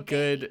very personal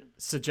good gain.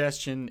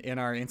 suggestion in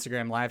our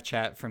Instagram live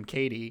chat from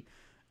Katie,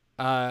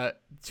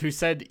 who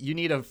said you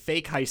need a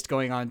fake heist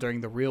going on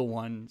during the real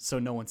one so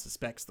no one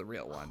suspects the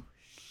real one.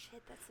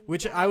 Shit, that's some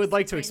Which I would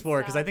like to brain explore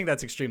because I stuff. think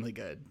that's extremely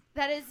good.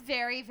 That is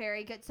very,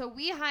 very good. So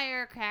we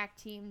hire a crack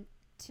team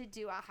to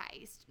do a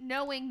heist,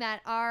 knowing that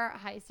our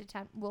heist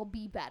attempt will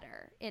be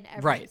better in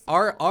every Right.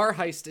 single Our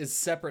heist is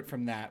separate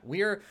from that.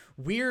 We're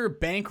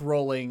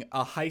bankrolling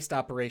a heist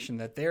operation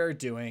that they're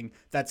doing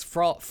that's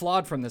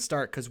flawed from the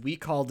start because we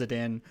called it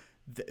in.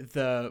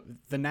 The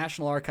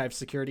National Archives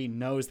security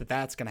knows that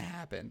that's going to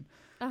happen.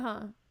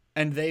 Uh-huh.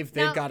 And they've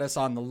Now- got us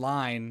on the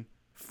line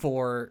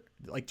for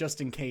like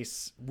just in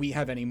case we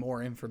have any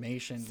more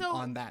information So-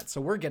 on that. So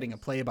we're getting a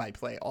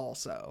play-by-play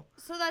also.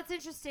 So that's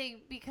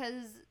interesting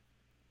because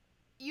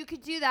you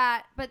could do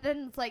that, but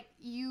then it's like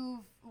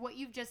what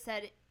you've just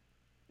said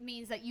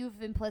means that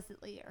you've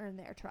implicitly earned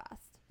their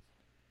trust.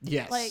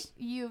 Yes. Like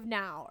you've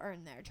now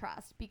earned their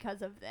trust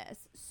because of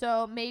this.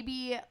 So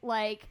maybe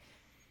like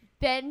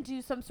then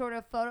do some sort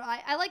of photo.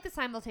 I like the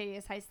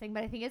simultaneous heist thing,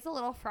 but I think it's a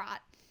little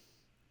fraught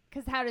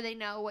because how do they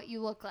know what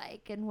you look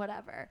like and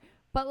whatever.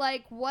 But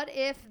like what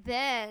if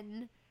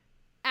then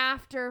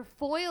after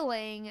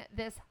foiling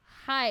this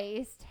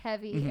heist,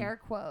 heavy air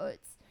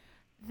quotes,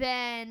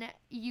 then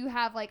you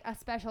have like a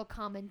special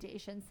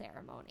commendation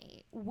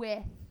ceremony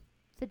with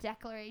the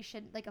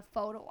Declaration, like a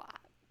photo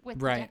op with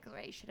the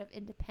Declaration of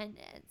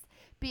Independence,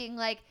 being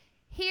like,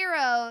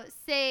 hero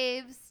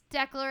saves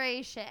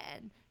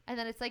Declaration. And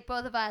then it's like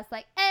both of us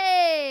like,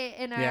 hey,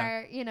 in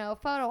our,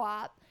 photo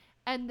op.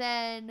 And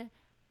then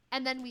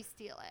we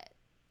steal it.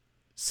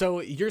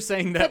 So you're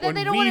saying that when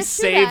we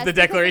save save the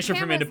Declaration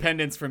from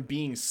Independence from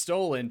being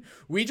stolen,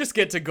 we just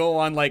get to go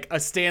on like a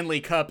Stanley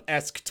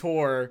Cup-esque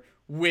tour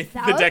with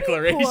the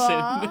Declaration,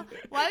 cool.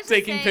 Well,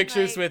 taking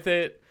pictures with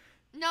it,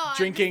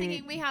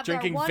 drinking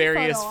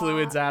various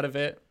fluids out of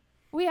it.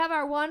 We have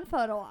our one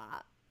photo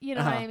op. You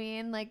know what I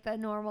mean? Like the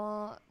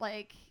normal,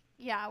 like,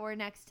 yeah, we're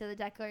next to the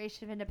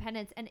Declaration of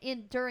Independence.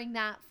 And during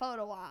that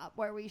photo op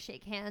where we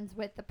shake hands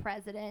with the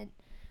president,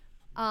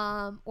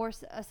 or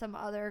some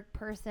other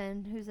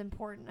person who's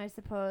important, I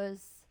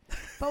suppose.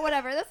 But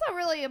whatever. That's not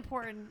really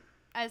important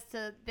as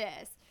to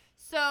this.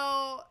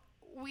 So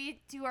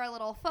we do our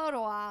little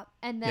photo op,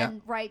 and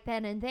then right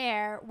then and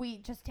there, we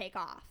just take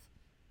off.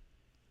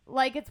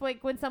 Like, it's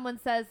like when someone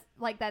says,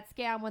 like, that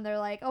scam when they're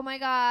like, oh, my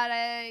God,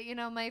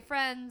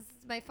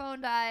 my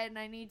phone died, and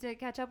I need to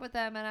catch up with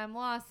them, and I'm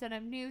lost, and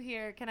I'm new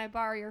here. Can I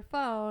borrow your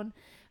phone?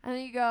 And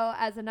then you go,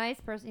 as a nice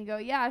person, you go,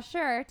 yeah,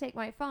 sure, take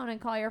my phone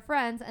and call your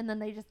friends, and then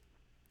they just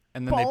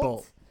And then they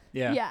bolt.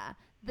 Yeah. Yeah.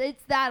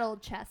 It's that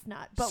old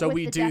chestnut. But so with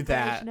we the do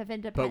Declaration that, of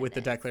Independence. but with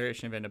the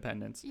Declaration of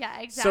Independence. Yeah,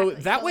 exactly.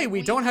 So that way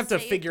we don't have to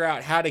saved figure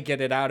out how to get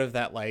it out of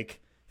that,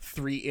 like,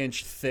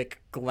 3-inch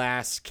thick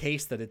glass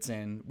case that it's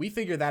in. We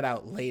figure that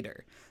out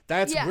later.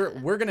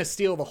 We're going to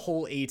steal the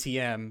whole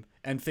ATM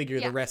and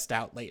figure the rest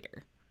out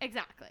later.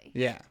 Exactly.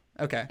 Yeah.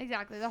 Okay.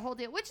 Exactly. The whole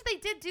deal, which they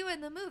did do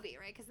in the movie,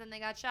 right? Because then they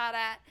got shot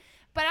at.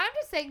 But I'm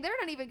just saying they're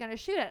not even going to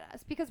shoot at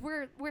us because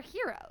we're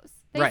heroes.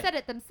 They said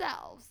it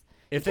themselves.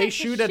 If they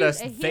shoot at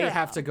us, they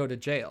have to go to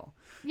jail.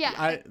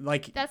 Yeah.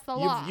 That's the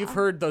law. You've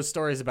heard those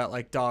stories about,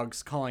 like,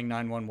 dogs calling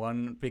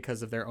 911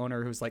 because of their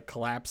owner who's, like,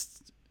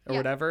 collapsed or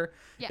whatever.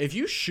 Yeah. If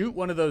you shoot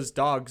one of those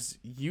dogs,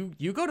 you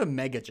go to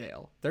mega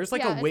jail. There's,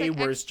 like, a way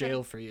worse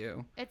jail for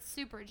you. It's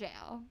super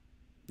jail.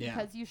 Yeah.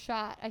 Because you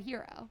shot a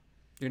hero.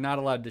 You're not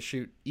allowed to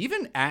shoot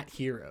even at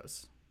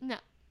heroes. No.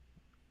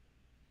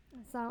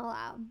 It's not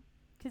allowed.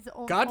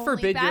 God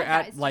forbid you're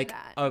at, like,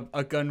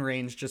 a gun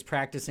range just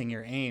practicing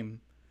your aim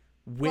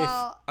with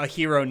a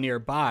hero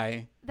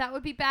nearby. That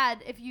would be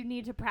bad if you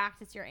need to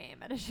practice your aim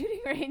at a shooting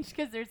range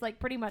because there's, like,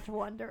 pretty much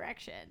one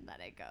direction that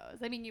it goes.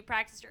 I mean, you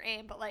practice your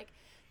aim, but, like,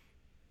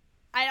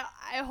 I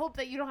hope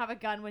that you don't have a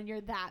gun when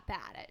you're that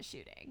bad at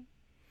shooting.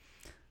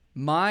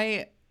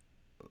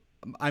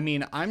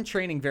 I'm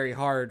training very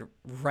hard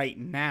right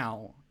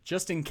now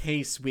just in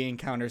case we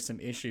encounter some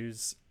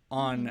issues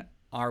on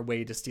our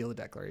way to steal the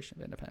Declaration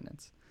of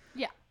Independence.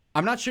 Yeah.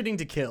 I'm not shooting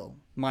to kill,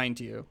 mind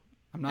you.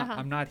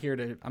 I'm not here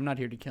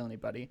to kill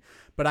anybody,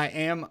 but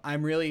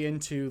I'm really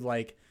into,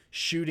 like,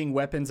 shooting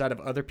weapons out of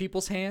other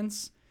people's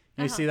hands.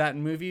 You see that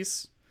in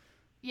movies?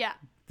 Yeah.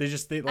 They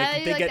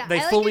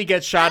fully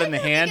get shot in the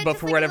hand, but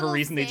for whatever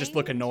reason they just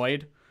look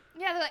annoyed.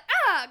 Yeah, they're like,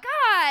 oh,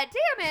 God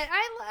damn it.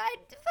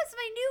 That's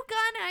my new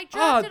gun and I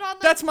dropped it on the ground.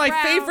 That's my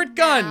favorite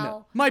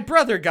gun. My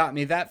brother got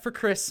me that for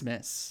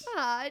Christmas.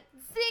 It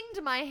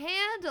zinged my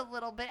hand a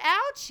little bit.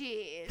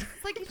 Ouchie.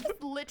 It's like you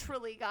just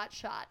literally got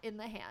shot in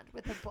the hand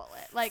with a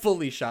bullet. Like,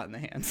 fully shot in the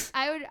hands.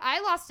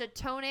 I lost a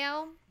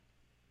toenail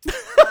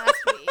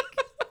last week.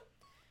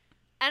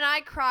 And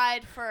I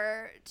cried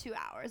for 2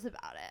 hours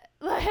about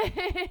it.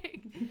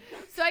 Like,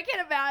 so I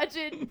can't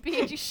imagine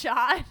being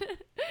shot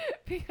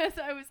because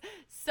I was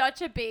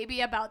such a baby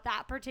about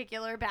that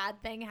particular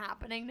bad thing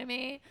happening to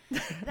me.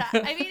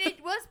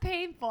 It was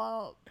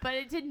painful, but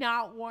it did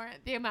not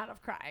warrant the amount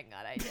of crying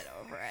that I did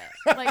over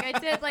it. Like, I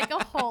did, like,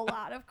 a whole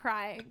lot of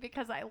crying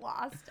because I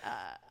lost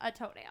a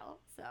toenail.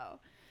 So,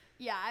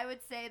 yeah, I would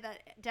say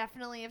that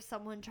definitely if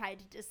someone tried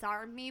to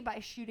disarm me by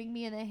shooting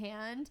me in the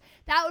hand,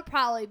 that would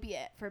probably be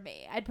it for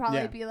me. I'd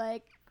probably be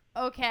like,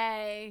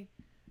 okay,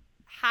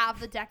 have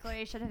the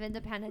Declaration of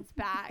Independence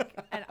back,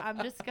 and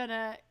I'm just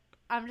gonna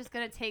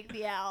take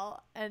the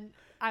L, and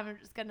I'm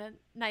just gonna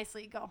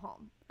nicely go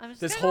home.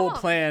 This whole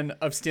plan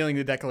of stealing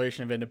the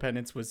Declaration of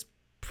Independence was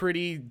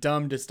pretty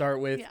dumb to start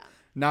with. Yeah.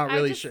 Not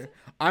really sure.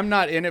 I'm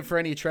not in it for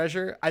any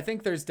treasure. I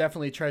think there's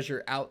definitely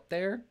treasure out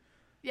there.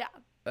 Yeah.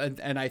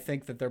 And I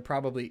think that there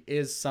probably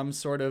is some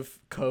sort of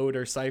code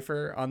or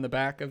cipher on the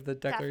back of the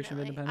Declaration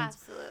of Independence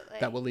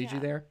that will lead you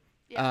there.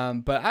 Yeah.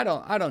 But I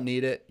don't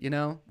need it. You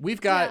know, we've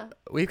got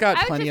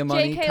plenty of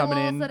money coming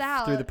in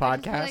through the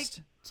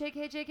podcast. Like,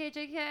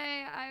 JK.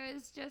 I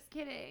was just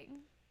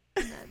kidding.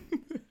 And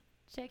then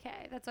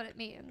JK. That's what it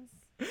means.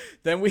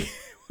 Then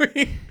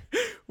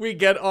we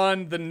get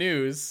on the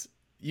news.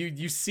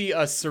 You see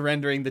us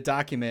surrendering the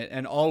document,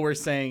 and all we're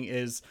saying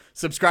is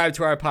subscribe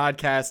to our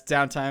podcast,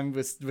 Downtime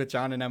with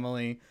John and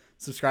Emily.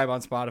 Subscribe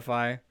on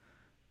Spotify.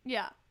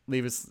 Yeah.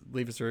 Leave us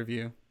a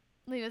review.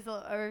 Leave us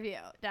a review,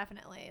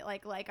 definitely.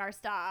 Like our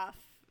stuff,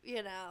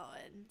 and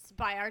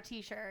buy our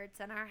t-shirts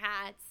and our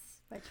hats.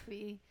 which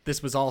we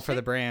This was all for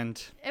the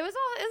brand. it was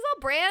all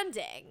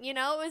branding, you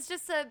know. It was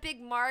just a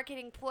big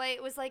marketing ploy.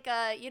 It was like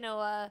a, you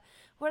know,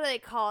 what do they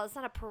call it? It's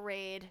not a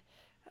parade.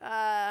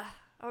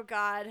 Oh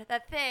God,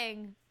 that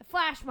thing, a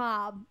flash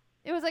mob.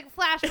 It was like a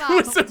flash mob.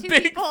 It was a with two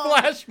big people.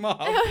 flash mob.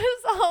 It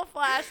was all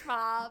flash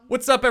mob.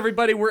 What's up,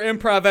 everybody? We're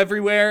Improv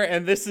Everywhere,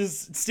 and this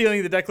is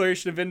Stealing the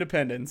Declaration of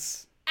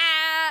Independence.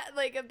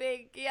 Like a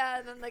big, yeah,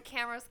 and then the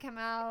cameras come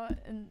out,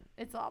 and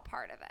it's all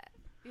part of it,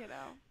 you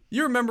know.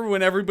 You remember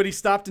when everybody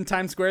stopped in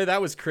Times Square?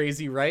 That was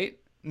crazy, right?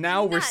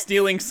 Now we're Nuts.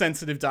 stealing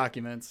sensitive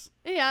documents.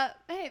 Yeah,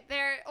 hey,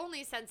 they're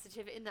only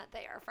sensitive in that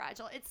they are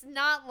fragile. It's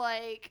not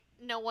like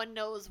no one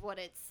knows what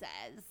it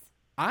says.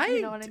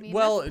 You know what I mean?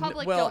 Well, That's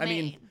public I domain.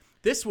 mean,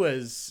 this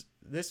was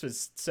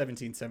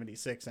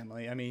 1776,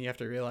 Emily. I mean, you have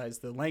to realize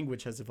the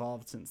language has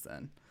evolved since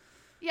then.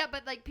 Yeah,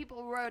 but like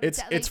people wrote It's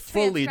it. That, like,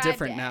 fully transcribed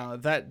different it. now.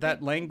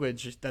 That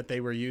language that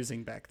they were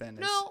using back then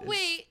is, No,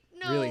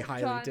 really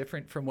highly John.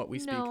 different from what we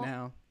speak No.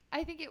 now.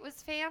 I think it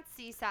was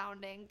fancy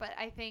sounding, but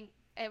I think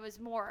it was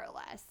more or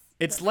less.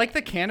 It's like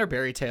the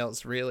Canterbury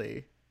Tales,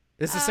 really.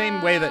 It's the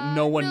same way that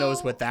no one knows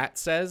no. what that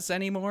says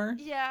anymore.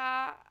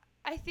 Yeah,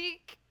 I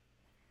think.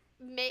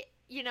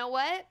 You know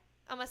what?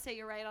 I'm gonna say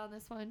you're right on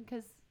this one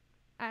because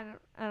I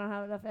don't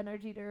have enough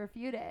energy to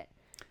refute it.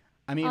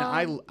 I mean,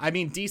 I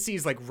mean, DC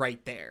is like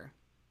right there.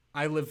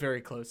 I live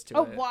very close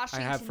to it.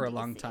 Washington. I have for a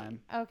long DC.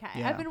 time. Okay,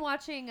 Yeah. I've been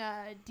watching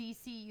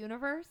DC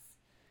Universe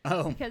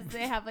Oh, because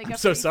they have like I'm a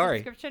so free sorry.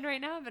 subscription right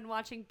now. I've been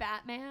watching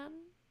Batman.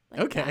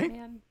 Like Okay.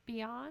 Batman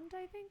Beyond,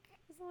 I think,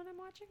 is the one I'm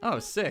watching. right oh, now.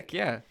 sick.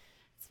 Yeah.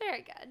 It's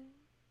very good.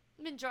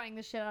 I'm enjoying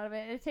the shit out of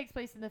it. It takes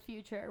place in the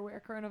future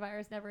where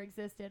coronavirus never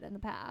existed in the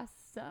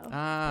past, so it's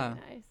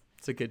pretty nice.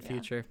 It's a good Yeah.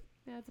 future.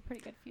 Yeah, it's a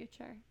pretty good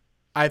future.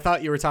 I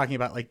thought you were talking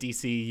about like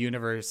DC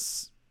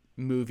Universe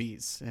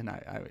movies, and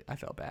I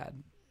felt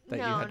bad that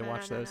you had to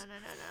watch those.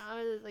 No.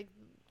 It was like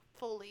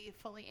fully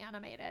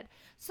animated.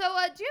 So,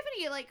 do you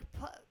have any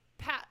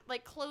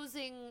like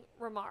closing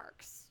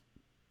remarks?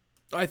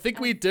 I think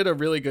we did a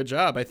really good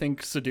job. I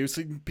think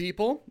seducing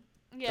people,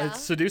 Yeah,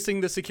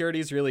 seducing the security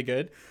is really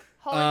good.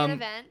 holding an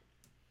event.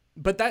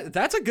 But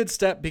that's a good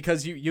step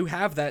because you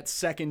have that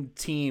second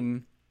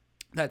team,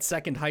 that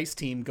second heist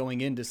team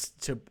going in to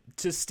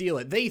steal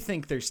it. They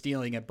think they're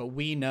stealing it, but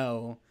we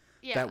know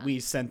that we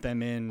sent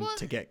them in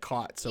to get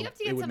caught. So you have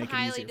to it get would some make it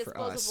highly easier for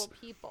us. disposable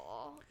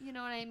people. You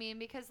know what I mean?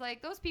 Because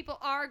like those people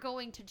are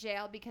going to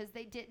jail because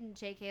they didn't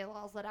J.K.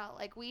 Laws it out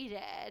like we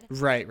did.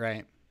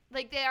 Right.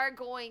 Like they are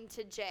going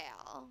to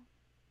jail.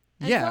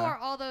 And Yeah. so are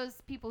all those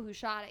people who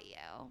shot at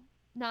you,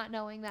 not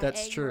knowing that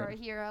That's A, true. you were a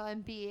hero,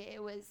 and B,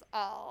 it was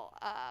all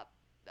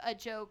a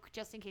joke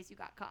just in case you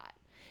got caught.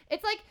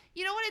 It's like,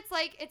 you know what it's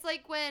like? It's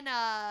like when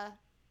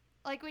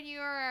you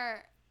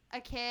were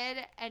a kid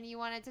and you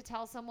wanted to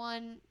tell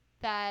someone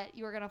that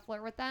you were going to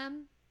flirt with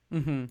them.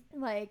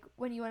 Mm-hmm. Like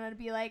when you wanted to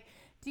be like,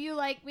 do you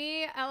like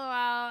me?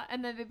 LOL.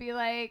 And then they'd be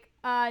like,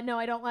 no,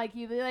 I don't like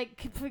you. They'd be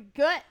like,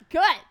 good.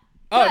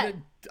 Oh,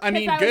 Good. I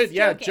mean, I was good.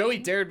 Yeah, joking. Joey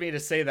dared me to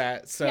say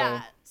that. So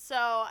Yeah.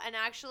 So, and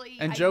actually.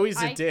 And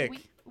Joey's a dick.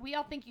 We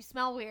all think you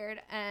smell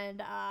weird,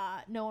 and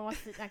no one wants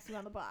to sit next to you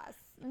on the bus.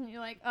 And you're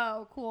like,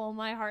 oh, cool,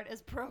 my heart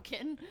is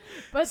broken.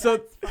 But So-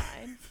 that's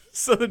fine.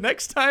 So the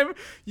next time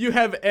you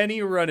have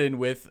any run-in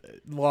with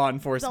law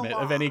enforcement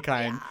of any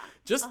kind,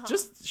 yeah.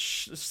 just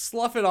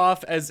slough it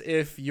off as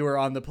if you were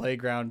on the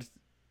playground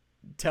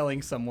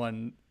telling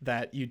someone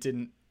that you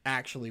didn't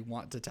actually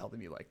want to tell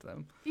them you liked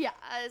them. Yeah,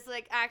 I was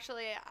like,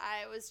 actually,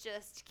 I was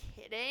just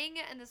kidding,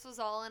 and this was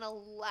all an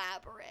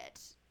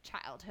elaborate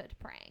childhood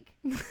prank.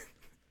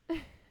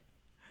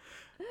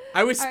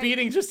 I was All right.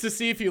 speeding just to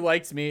see if you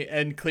liked me,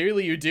 and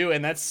clearly you do,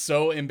 and that's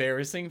so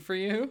embarrassing for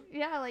you.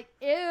 Yeah, like,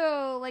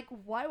 ew, like,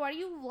 why do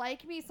you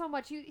like me so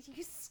much? You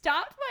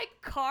stopped my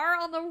car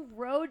on the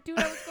road, dude.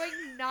 I was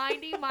going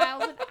 90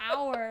 miles an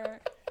hour.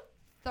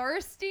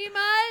 Thirsty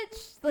much?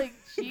 Like,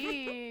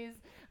 jeez.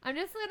 I'm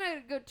just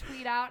gonna go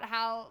tweet out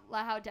how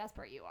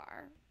desperate you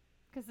are,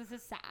 because this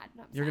is sad.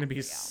 And I'm You're sad gonna be for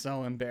you.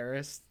 so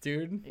embarrassed,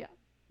 dude. Yeah,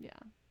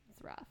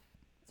 it's rough.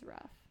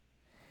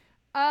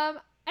 I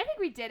think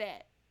we did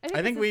it.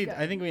 I think we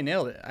good.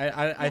 nailed it.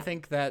 I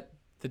think that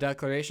the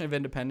Declaration of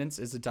Independence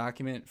is a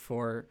document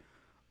for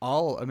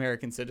all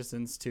American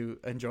citizens to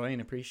enjoy and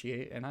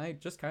appreciate, and I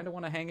just kind of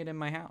want to hang it in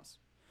my house.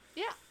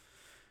 Yeah.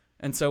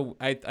 And so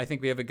I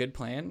think we have a good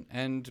plan,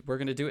 and we're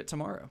going to do it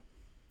tomorrow.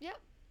 Yep.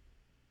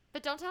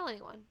 But don't tell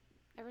anyone.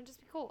 Everyone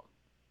just be cool.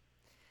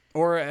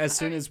 Or as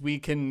soon as we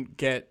can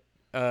get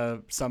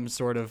some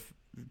sort of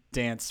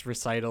dance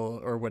recital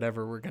or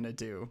whatever we're going to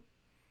do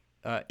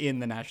in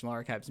the National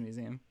Archives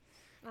Museum.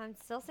 I'm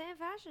still saying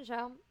fashion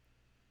show.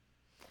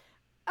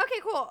 Okay,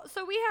 cool.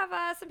 So we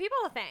have some people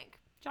to thank.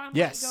 John, why don't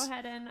Yes. you go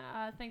ahead and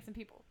thank some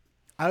people.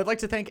 I would like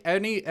to thank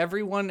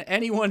anyone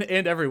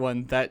and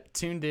everyone that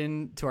tuned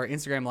in to our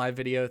Instagram live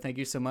video. Thank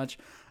you so much.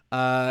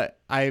 I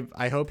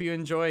hope you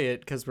enjoy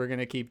it because we're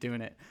gonna keep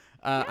doing it.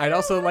 I'd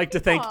also like to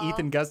thank people.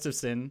 Ethan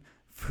Gustafson,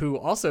 who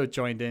also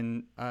joined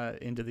in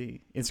into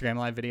the Instagram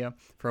live video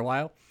for a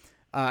while.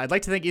 I'd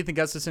like to thank Ethan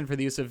Gustafson for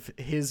the use of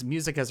his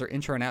music as our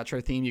intro and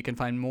outro theme. You can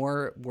find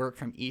more work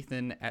from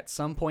Ethan at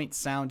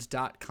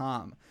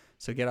somepointsound.com.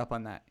 So get up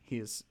on that. He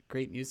has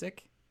great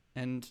music,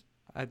 and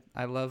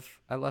I love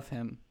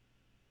him.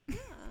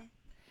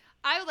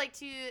 I would like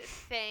to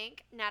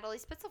thank Natalie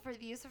Spitzel for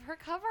the use of her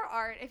cover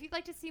art. If you'd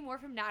like to see more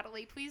from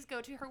Natalie, please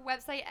go to her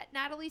website at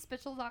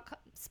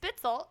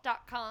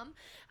nataliespitzel.com,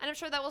 and I'm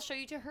sure that will show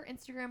you to her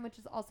Instagram, which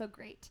is also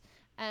great.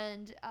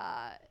 And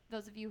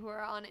those of you who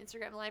are on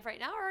Instagram Live right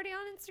now are already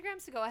on Instagram,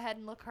 so go ahead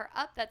and look her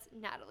up. That's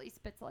Natalie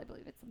Spitzel. I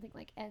believe it's something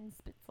like N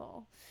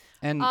Spitzel.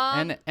 And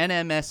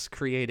NMS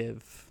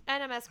Creative.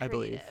 NMS Creative. I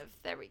believe.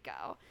 There we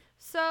go.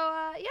 So,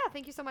 yeah,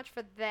 thank you so much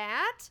for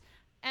that.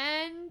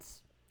 And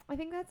I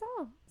think that's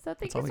all. So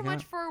thank you so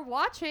much for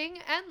watching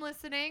and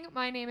listening.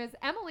 My name is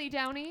Emily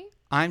Downey.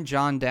 I'm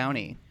John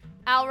Downey.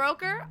 Al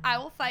Roker, I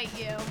will fight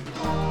you.